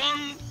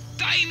one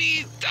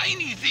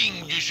tiny thing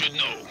you should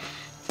know.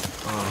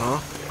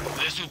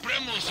 The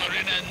Supremos are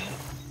in an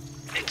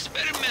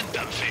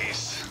experimental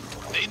phase.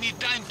 They need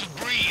time to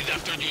breathe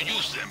after you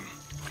use them.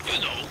 You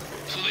know,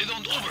 so they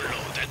don't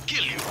overload and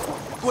kill you.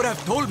 Could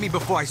have told me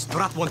before I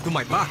strap one to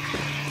my back.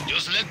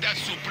 Just let that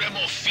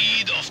Supremo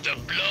feed off the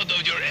blood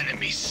of your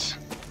enemies.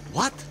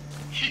 What?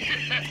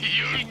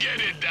 You'll get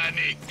it,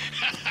 Danny.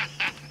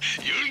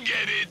 You'll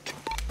get it.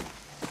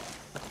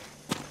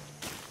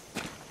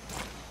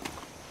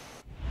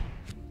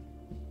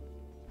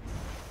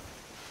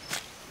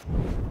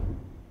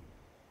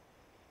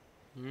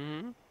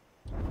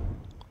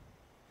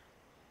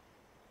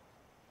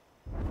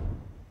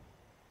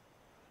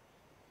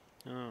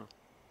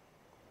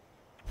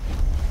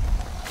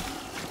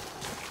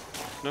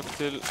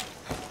 نقتل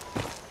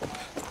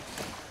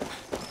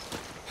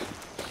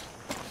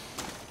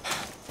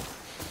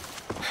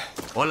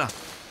Hola,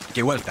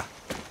 qué vuelta.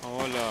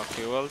 Hola,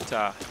 qué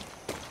vuelta.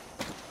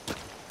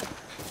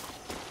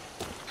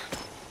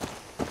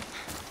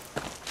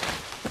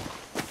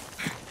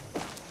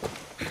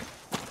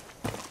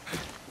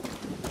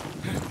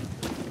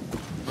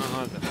 ما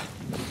هذا؟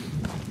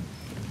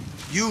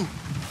 You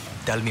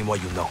tell me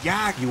what you know.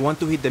 Yeah, you want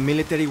to hit the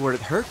military where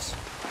it hurts?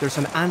 There's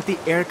an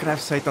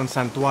anti-aircraft site on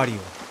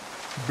Santuario.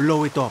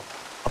 Blow it up.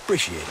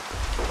 Appreciate it.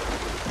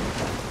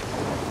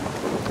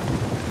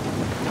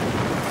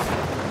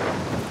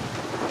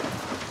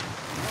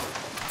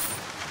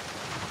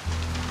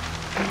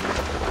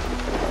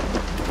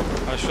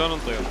 شلون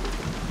نطير؟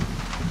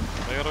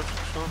 غيره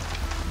شلون؟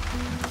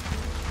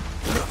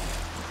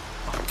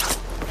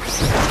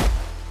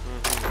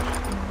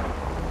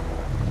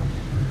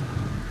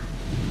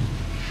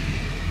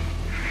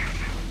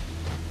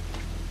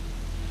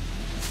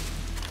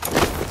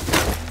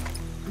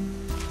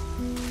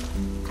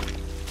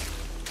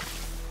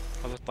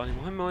 هذا الطاني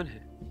مهمة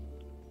وينها؟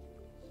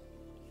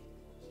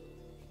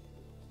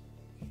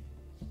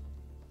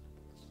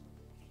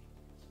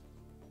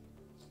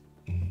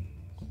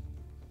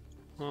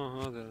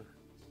 هذا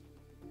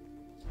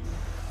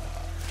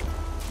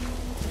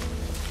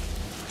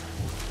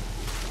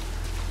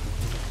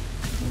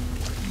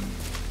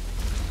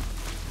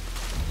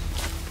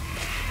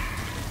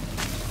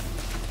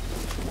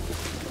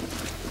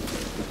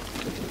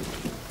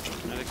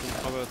عليكم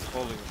مقابلة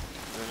خالي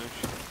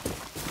نمشي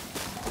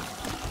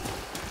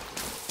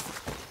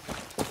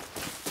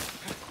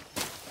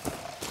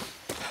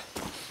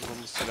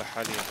ضمن السلاح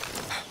حاليا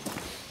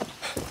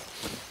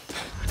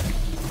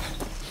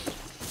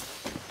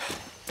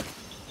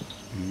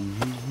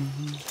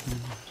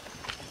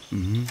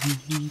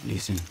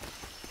Listen,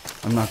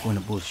 I'm not going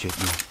to bullshit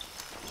you.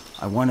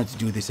 I wanted to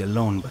do this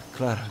alone, but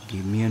Clara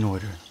gave me an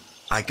order.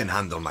 I can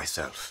handle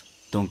myself.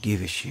 Don't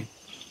give a shit.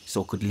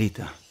 So could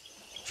Lita.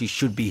 She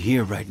should be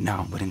here right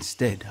now, but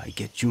instead, I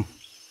get you.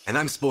 And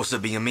I'm supposed to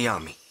be in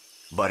Miami.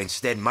 But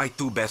instead, my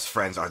two best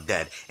friends are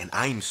dead, and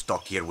I'm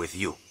stuck here with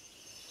you.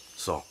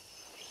 So,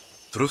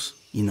 truce?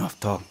 Enough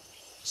talk.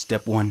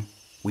 Step 1,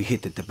 we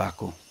hit the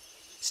tobacco.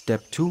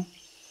 Step 2,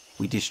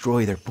 we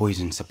destroy their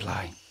poison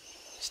supply.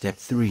 Step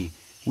 3,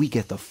 we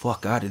get the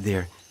fuck out of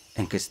there,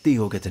 and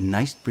Castillo gets a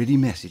nice pretty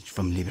message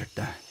from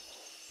Libertad.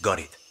 Got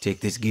it. Take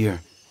this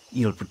gear.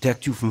 It'll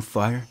protect you from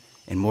fire,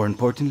 and more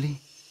importantly,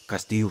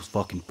 Castillo's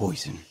fucking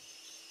poison.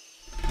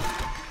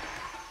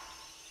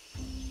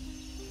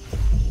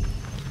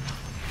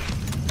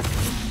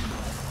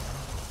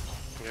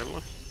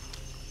 يلا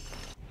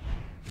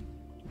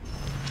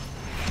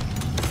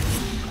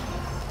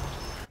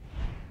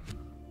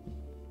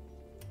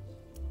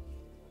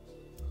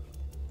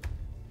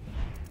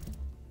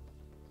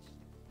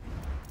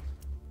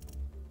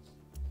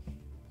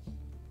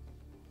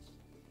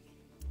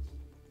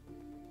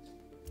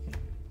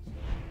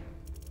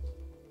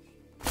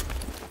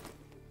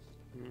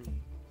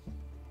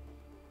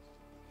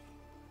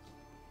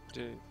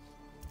جيد.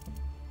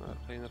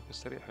 خلينا نركز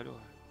سريع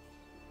حلوها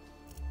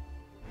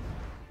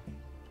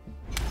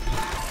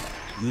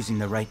Using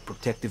the right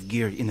protective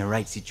gear in the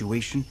right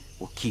situation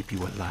will keep you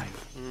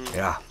alive.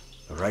 Yeah,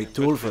 the right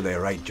tool for the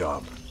right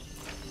job.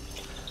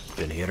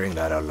 Been hearing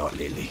that a lot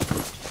lately.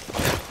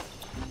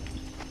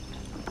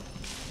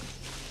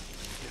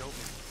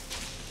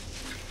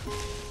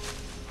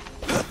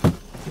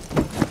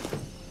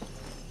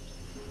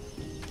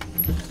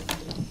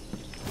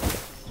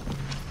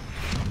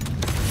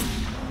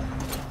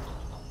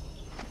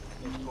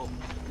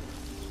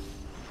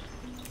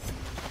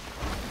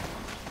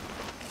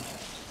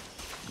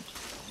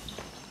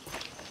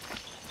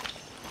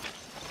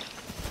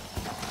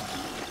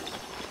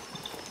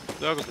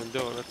 لا قد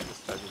ندور لا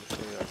تستعجل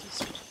شوي يا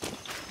عزيز.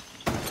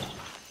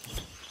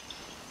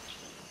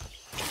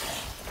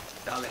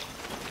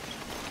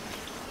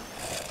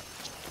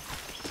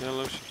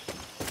 يلا امشي.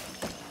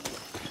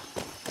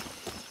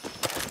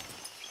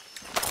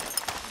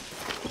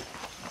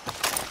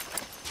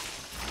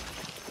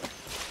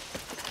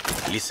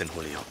 Listen,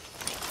 Julio.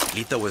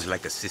 Lita was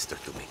like a sister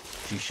to me.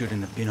 She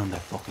shouldn't have been on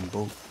that fucking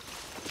boat.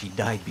 She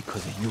died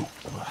because of you,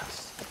 or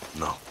us.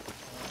 No.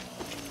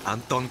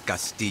 Anton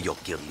Castillo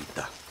killed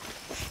Lita.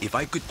 If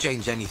I could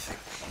change anything,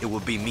 it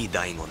would be me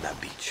dying on that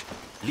beach.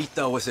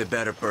 Lita was a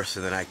better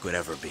person than I could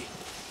ever be.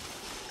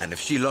 And if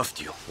she loved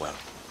you, well,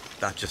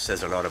 that just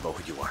says a lot about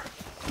who you are.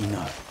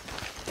 Enough.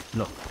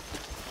 Look,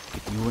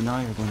 if you and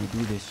I are going to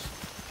do this,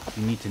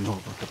 you need to know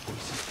about the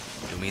poison.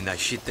 You mean that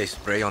shit they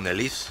spray on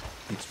Elise?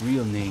 Its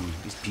real name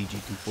is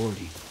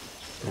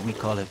PG-240, but we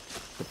call it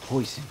the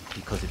poison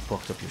because it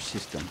fucks up your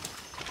system.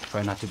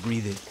 Try not to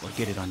breathe it or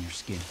get it on your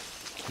skin.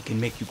 It can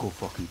make you go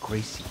fucking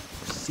crazy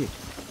or sick,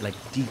 like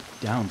deep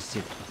down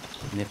sick.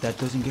 And if that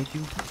doesn't get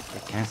you, the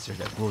cancer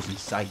that grows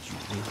inside you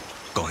will.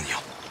 Coño.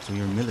 So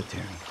you're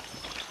military.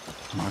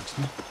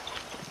 Marksman?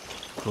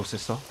 Close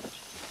assault?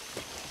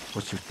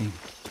 What's your thing?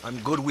 I'm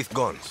good with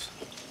guns.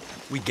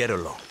 We get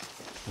along.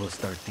 We'll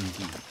start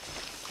thinking.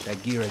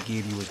 That gear I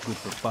gave you is good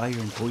for fire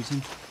and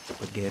poison,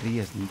 but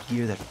guerrillas need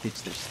gear that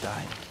fits their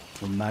style,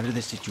 no matter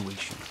the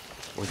situation,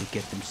 or they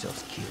get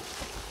themselves killed.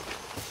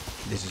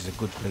 This is a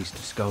good place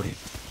to scout it.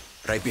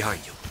 Right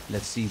behind you.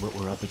 Let's see what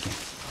we're up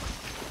against.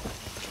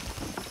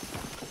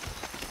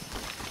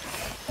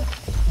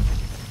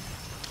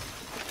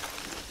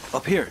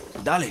 Up here,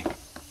 dale.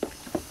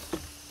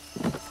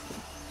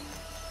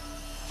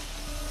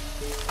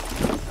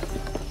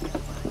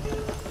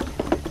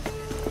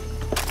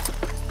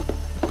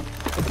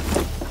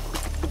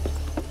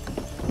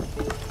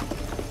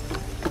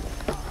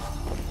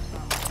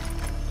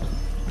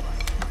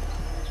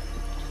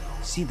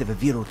 See the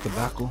Viviro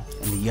tobacco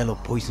and the yellow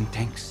poison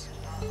tanks?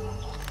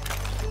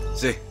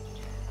 See.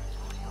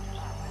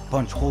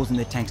 Punch holes in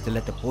the tanks to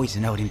let the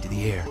poison out into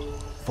the air.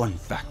 Fun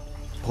fact,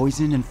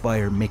 poison and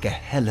fire make a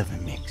hell of a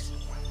mix.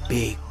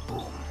 Big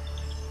boom.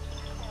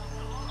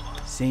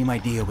 Same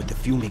idea with the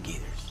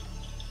fumigators.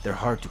 They're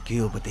hard to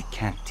kill, but they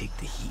can't take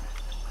the heat.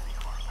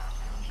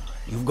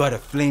 You've got a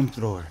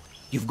flamethrower.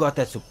 You've got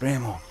that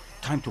Supremo.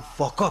 Time to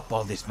fuck up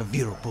all this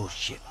Viviro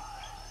bullshit.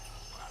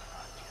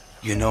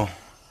 You know,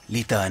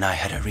 Lita and I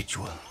had a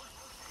ritual.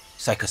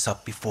 Psych us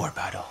up before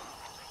battle.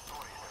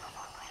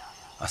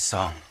 A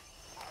song.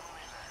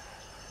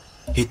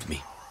 Hit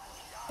me.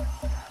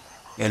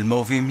 El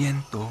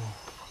movimiento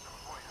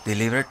de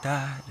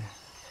libertad.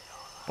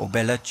 Oh,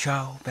 bella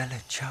ciao,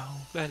 bella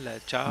ciao. Bella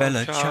ciao,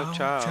 Bella ciao, ciao,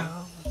 ciao.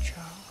 ciao,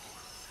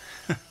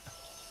 ciao.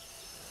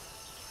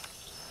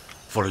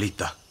 For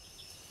Lita.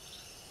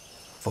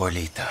 For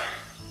Lita.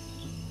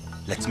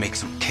 Let's make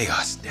some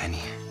chaos,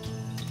 Danny.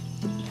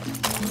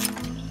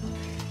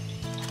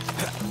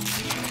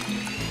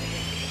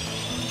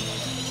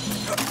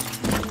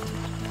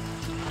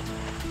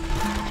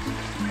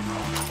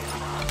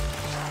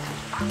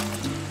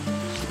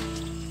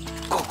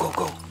 Go, go,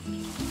 go.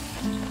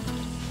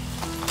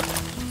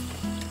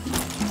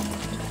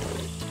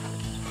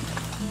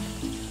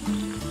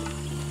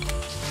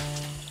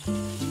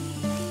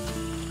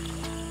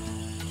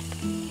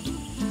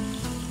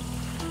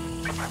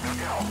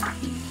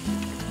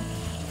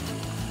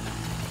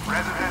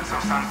 Residents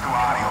of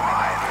Santuario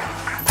Island.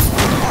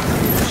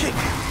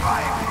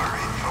 Viper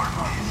in your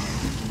midst.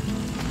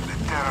 The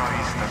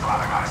terrorist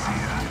Clara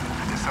Garcia,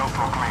 the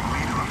self-proclaimed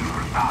leader of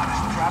Libertad, is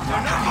trapped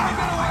on the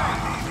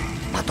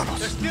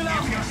Mátalos.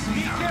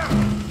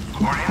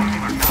 or in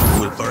Libertad.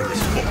 We'll burn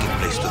this fucking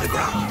place to the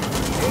ground.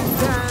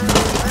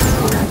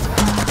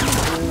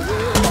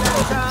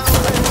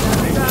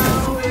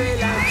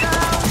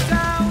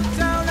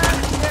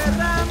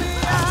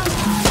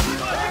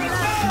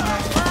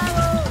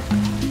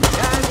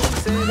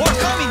 We're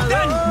coming,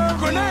 Danny!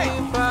 Grenade!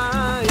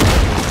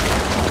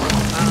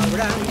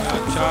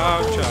 Ciao,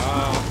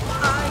 ciao.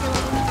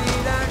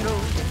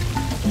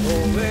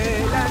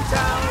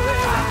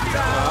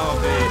 Ciao,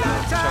 bella,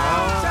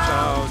 ciao,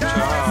 ciao,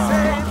 ciao.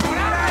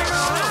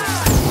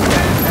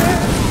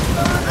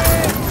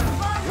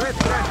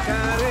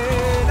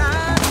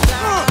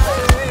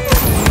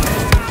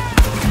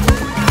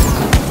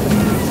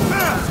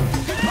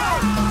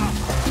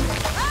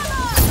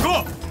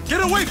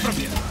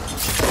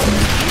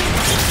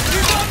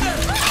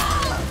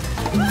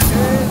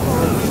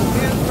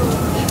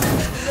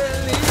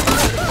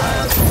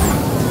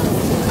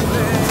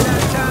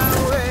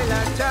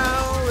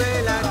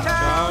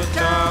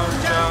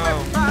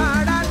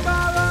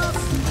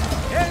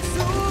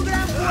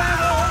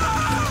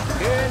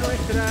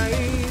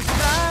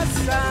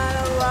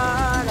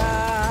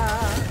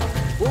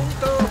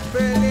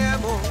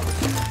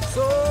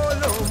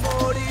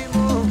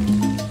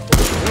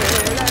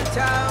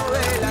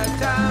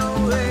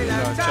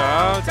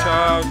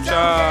 chao,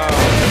 chao.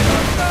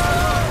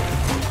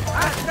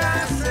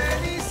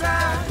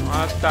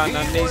 Hasta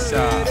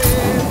Nanisa.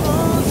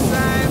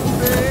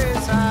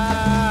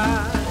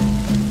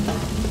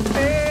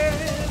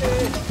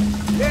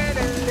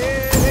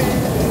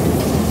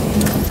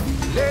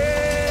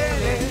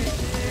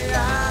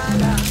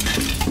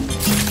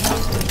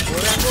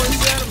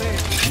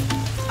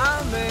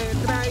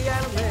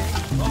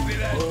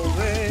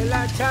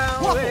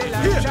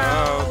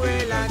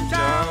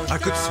 I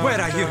could swear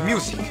I hear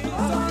music.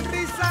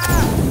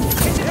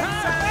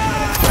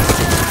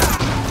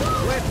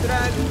 Nuestra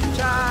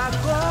lucha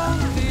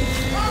continuará.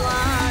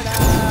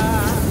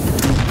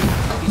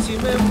 Y si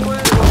me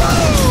muero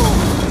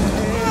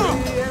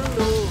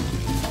muriendo,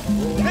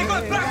 ¡Tengo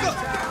el brazo!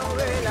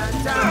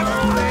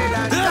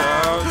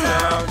 Chao,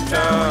 chao,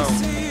 chao.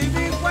 Si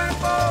mi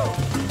cuerpo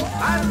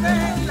arde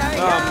en la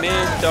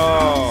Lamento.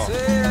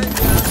 serán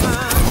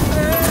llamas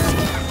de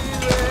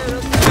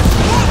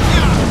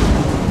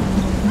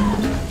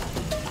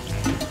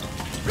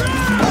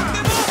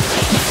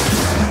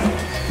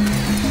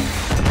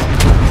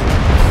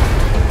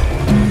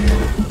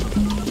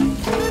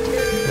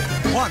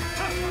Juan,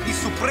 the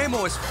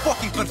Supremo is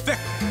fucking perfect.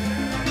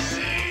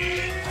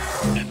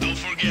 And don't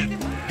forget,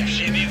 if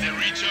she needs a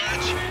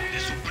recharge, the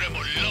Supremo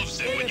loves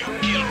it when you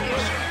kill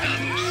more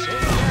soldados.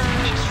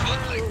 She's fun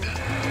like that.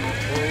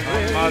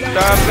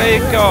 Mata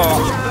rico.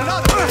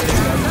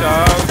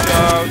 Chao,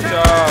 chao,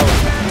 chao.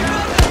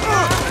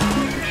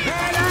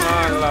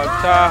 Mala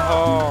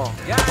tajo.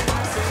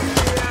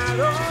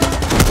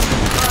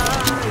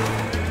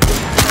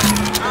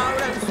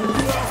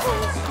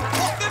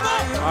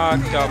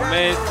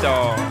 Acamito.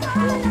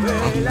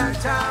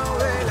 Chao,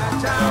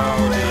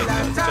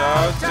 chao,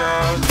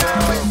 chao,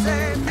 chao.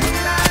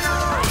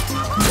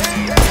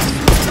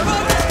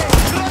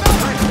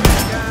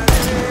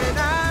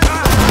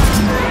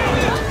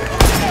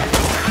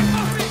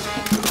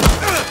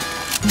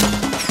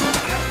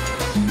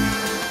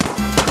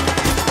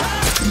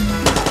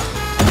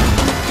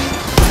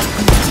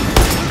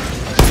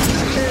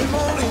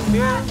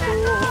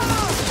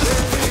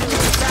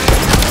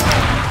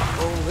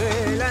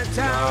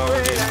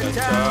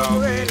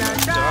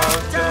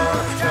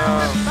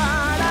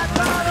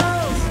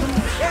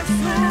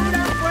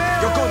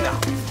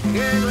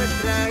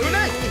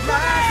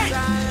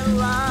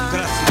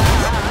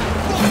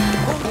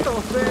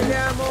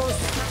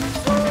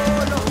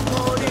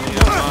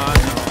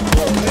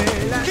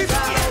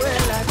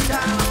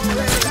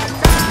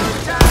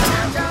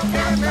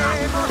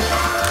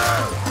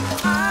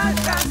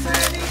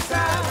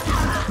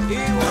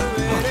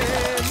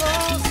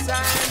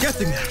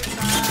 Getting there.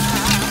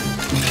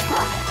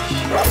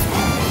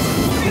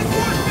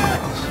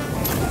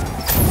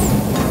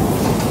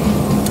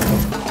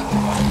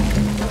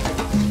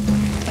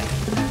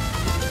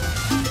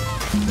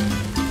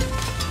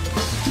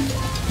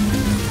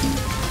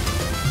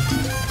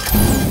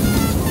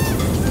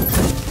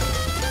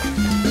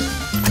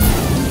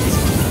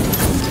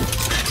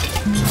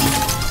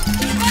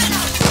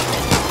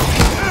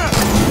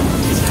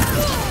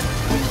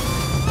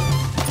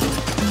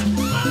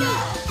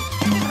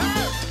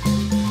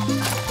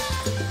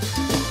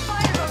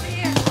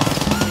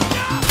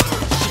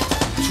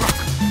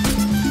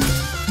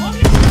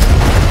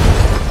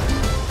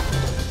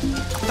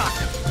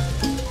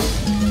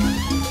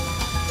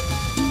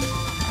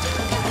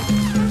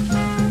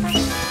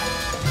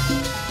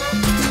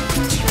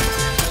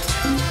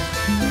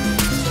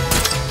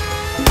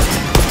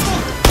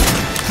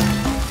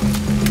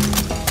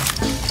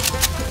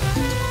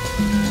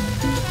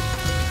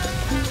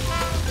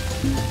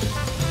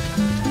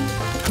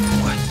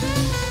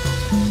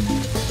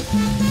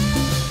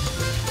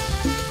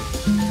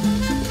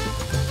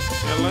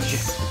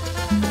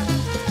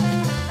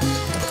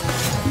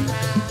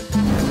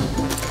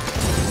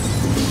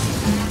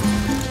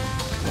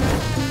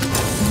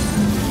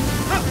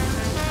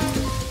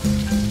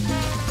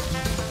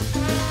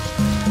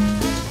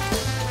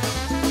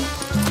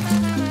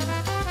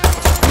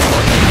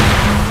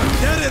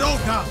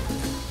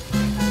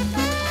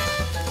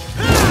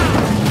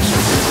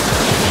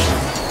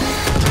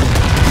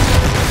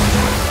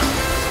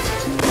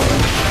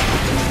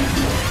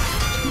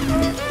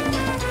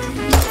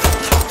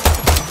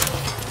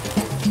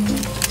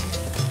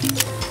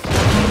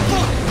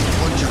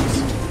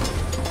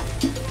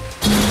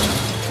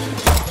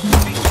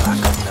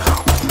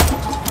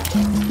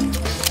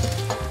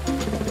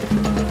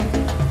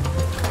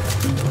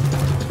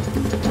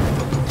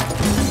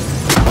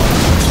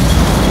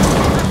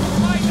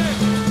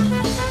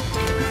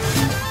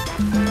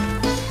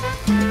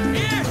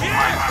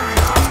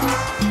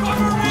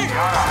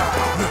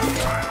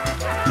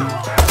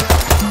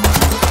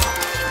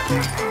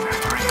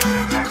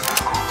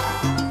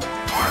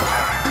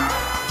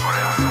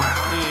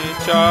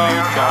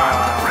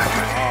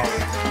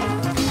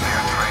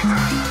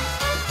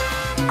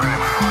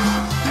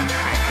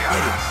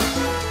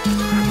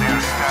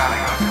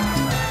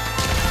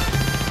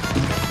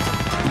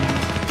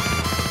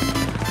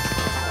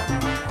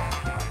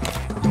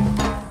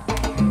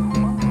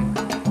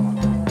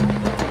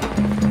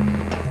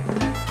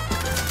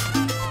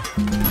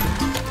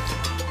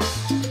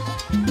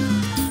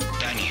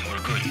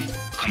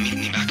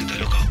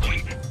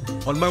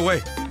 On my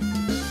way.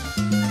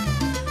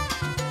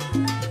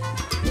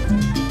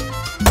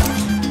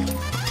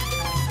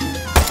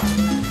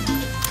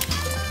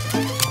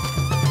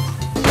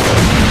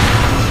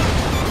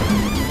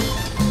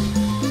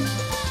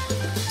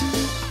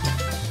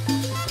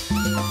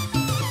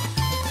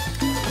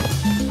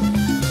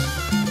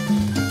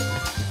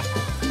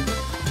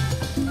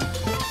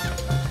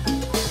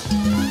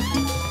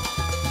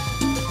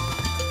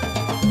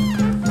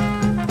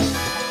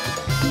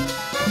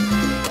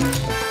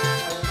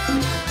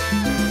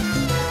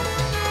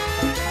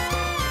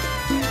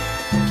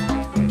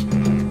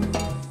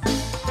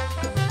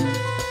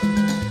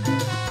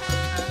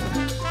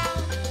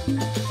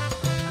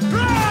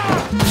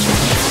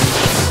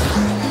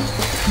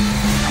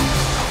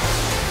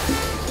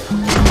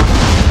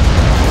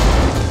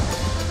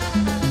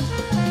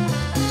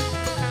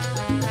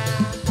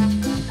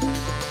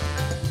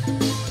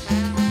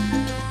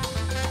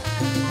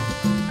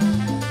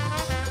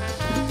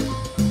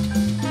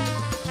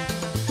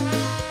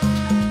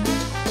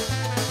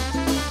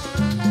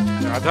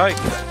 هاي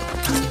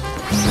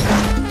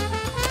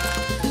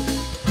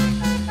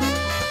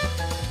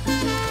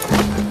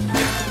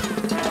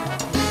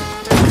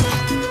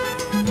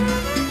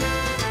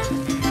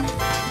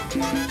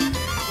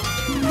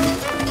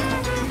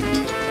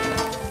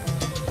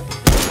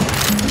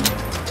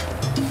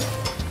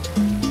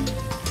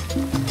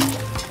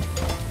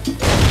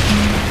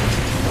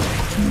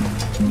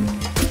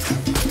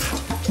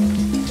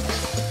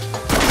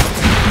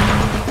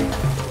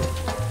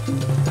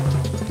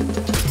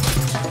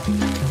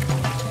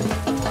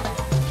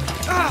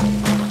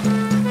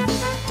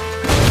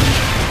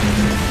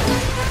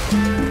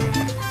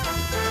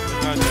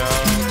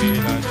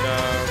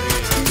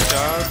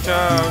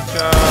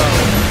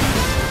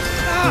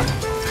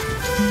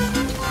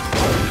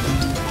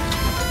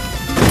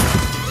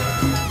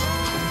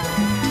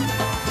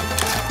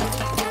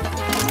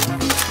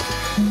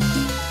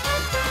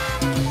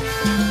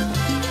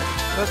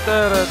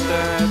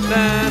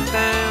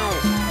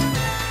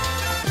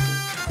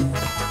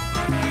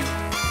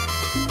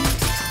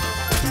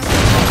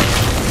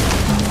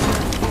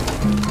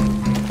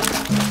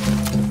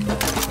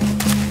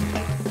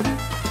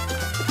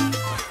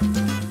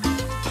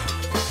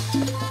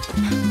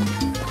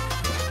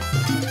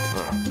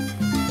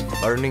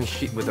Burning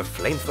shit with a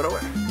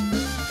flamethrower?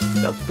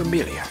 Felt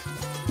familiar.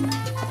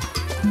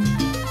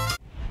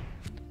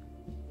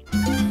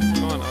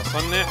 شلون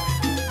اصنع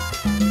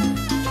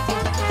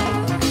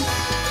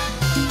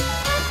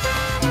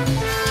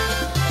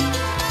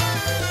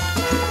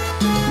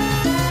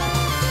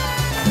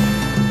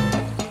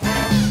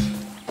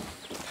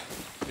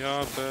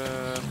يا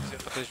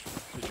موسيقى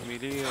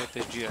تجميلية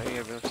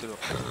وتشجيعية بنفس الوقت.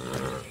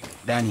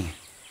 Danny,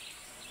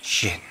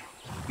 shit,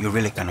 you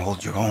really can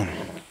hold your own.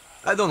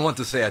 I don't want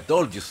to say I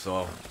told you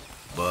so,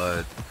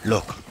 but...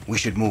 Look, we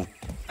should move,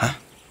 huh?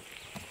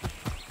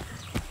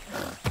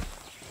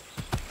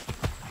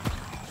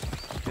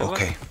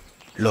 Okay,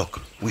 look,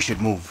 we should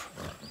move.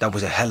 That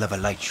was a hell of a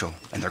light show,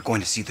 and they're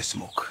going to see the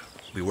smoke.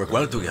 We work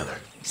well together.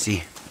 See,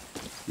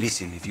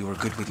 listen, if you were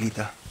good with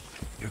Lita,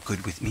 you're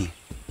good with me.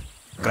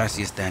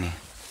 Gracias, Danny.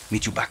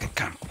 Meet you back at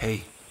camp. Hey,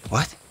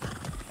 what?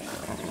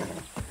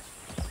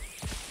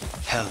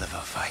 Hell of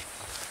a fight.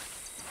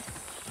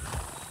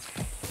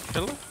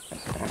 يلا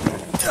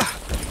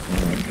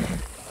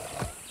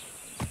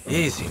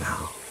Easy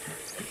now.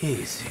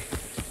 Easy.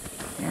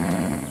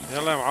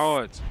 يلا يا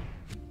معود.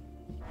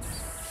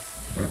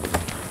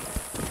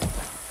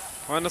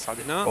 وين نصعد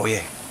هنا؟ Oh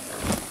yeah.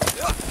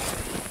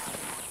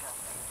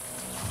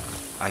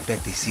 I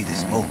bet they see the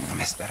smoke from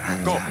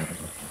Esperanza. Go.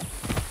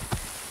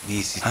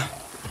 Easy, huh?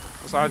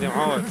 نصعد يا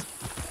معود.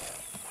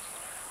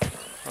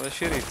 هذا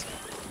شريط.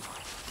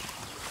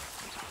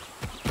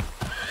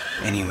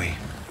 Anyway,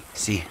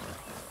 see,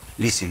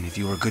 listen, if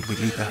you were good with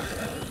Lita,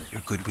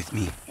 you're good with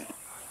me.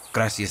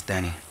 Gracias,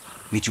 Danny.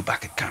 Meet you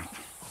back at camp.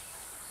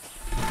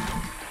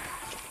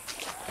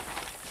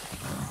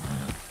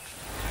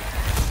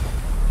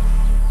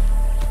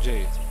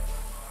 جيد.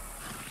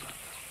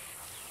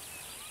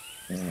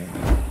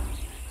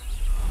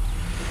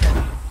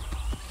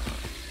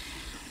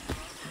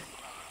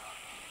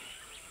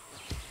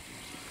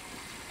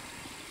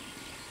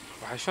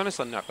 شلون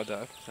يصنع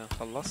قذائف؟ عشان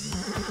نخلص.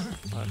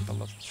 هاي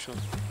خلصت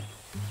شلون؟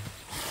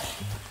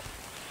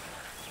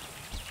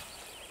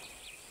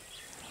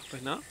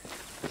 هنا؟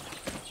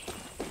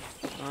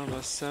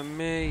 بس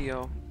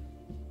سميه.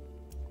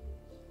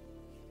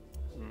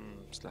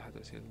 سلاح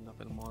تسهيل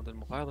نقل المواد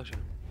المقايضة.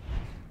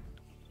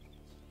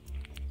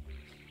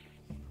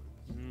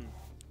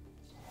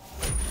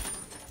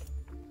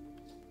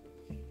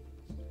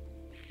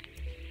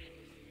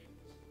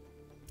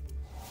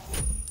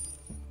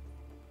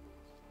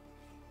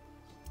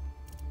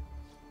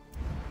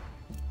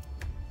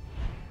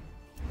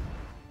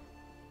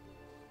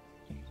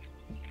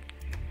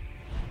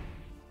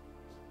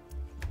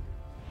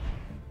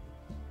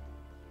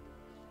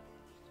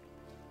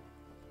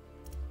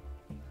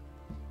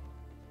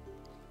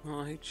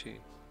 هيك شي.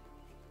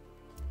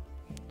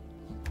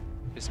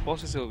 بس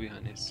بوس يسوي بيها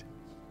ناس.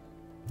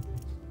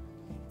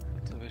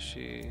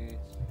 ماشي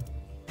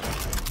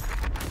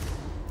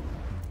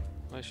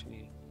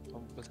ماشي.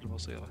 طبقة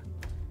البصيرة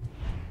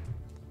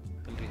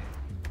خليها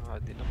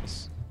عادي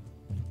نقص.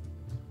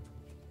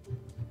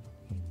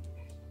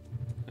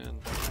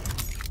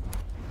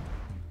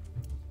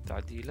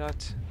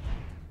 تعديلات.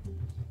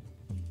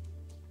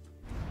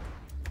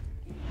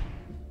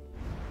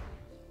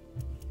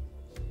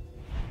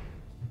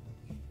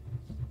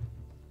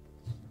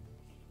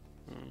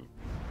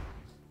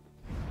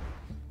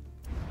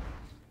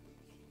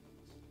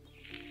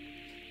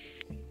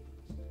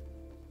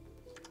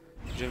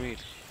 جميل.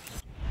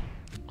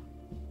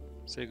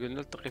 سيقول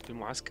نلتقي في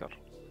المعسكر،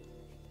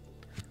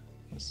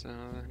 بس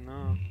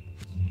هنا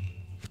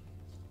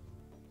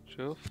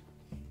شوف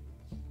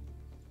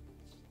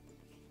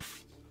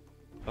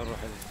نروح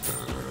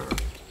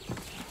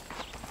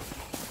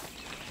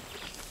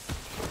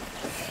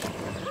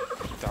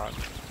تعال.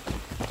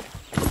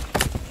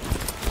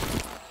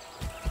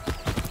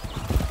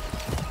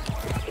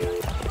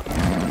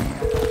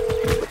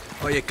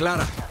 Oye,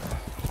 Clara.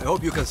 I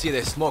hope you can see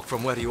the smoke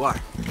from where you are.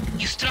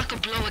 You struck a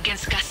blow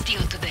against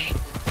Castillo today.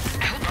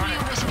 I hope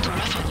Julio wasn't too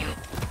rough on you.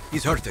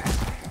 He's hurting,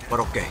 but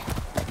okay.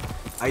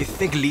 I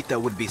think Lita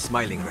would be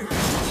smiling right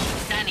now.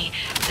 Danny,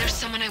 there's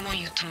someone I want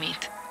you to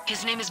meet. His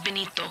name is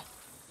Benito.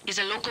 He's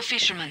a local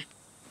fisherman,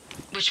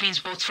 which means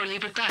boats for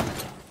Libertad.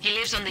 He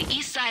lives on the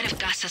east side of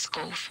Casas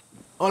Cove.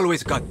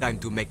 Always got time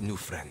to make new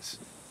friends.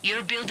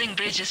 You're building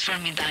bridges for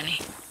me, Danny.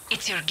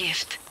 It's your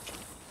gift.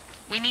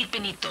 We need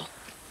Benito.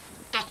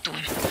 Talk to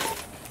him.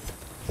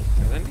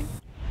 Danny?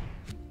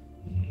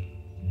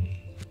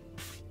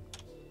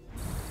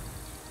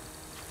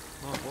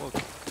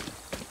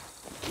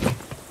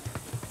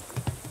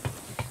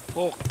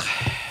 فوق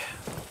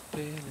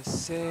بين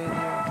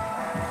السينما.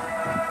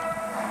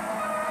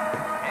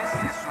 Esta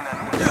es una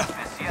nota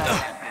especial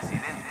del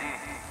presidente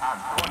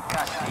Antón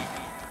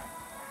Castillo.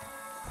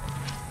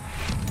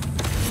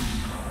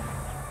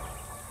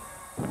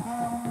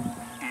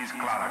 Who is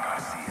Clara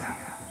Garcia?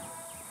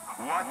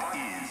 What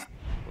is...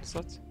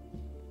 فرصت.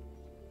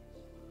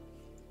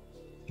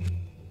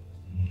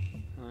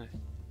 هاي.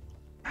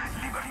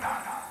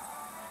 Libertad.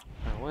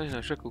 وين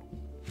هنا شكو؟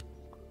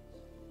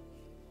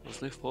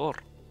 تصنيف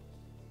فور.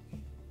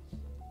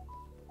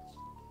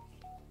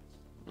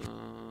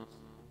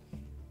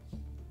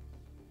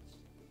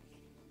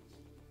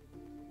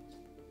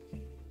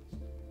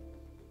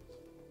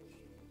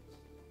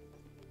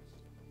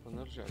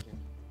 نرجع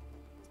لين.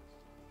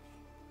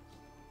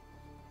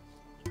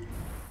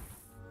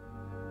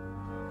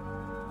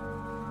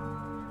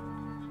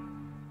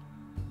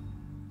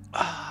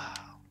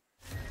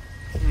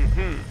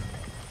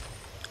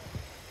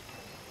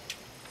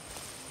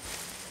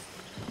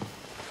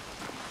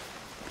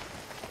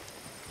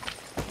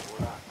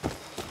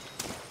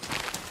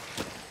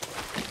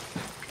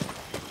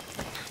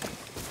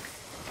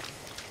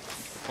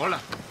 Hola.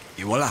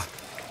 Y voilà.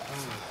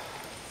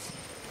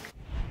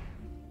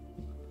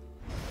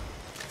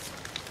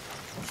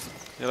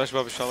 يلا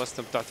شباب ان شاء الله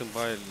استمتعتم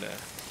بهاي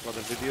هذا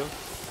الفيديو.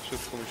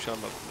 اشوفكم ان شاء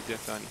الله في فيديو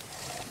ثاني.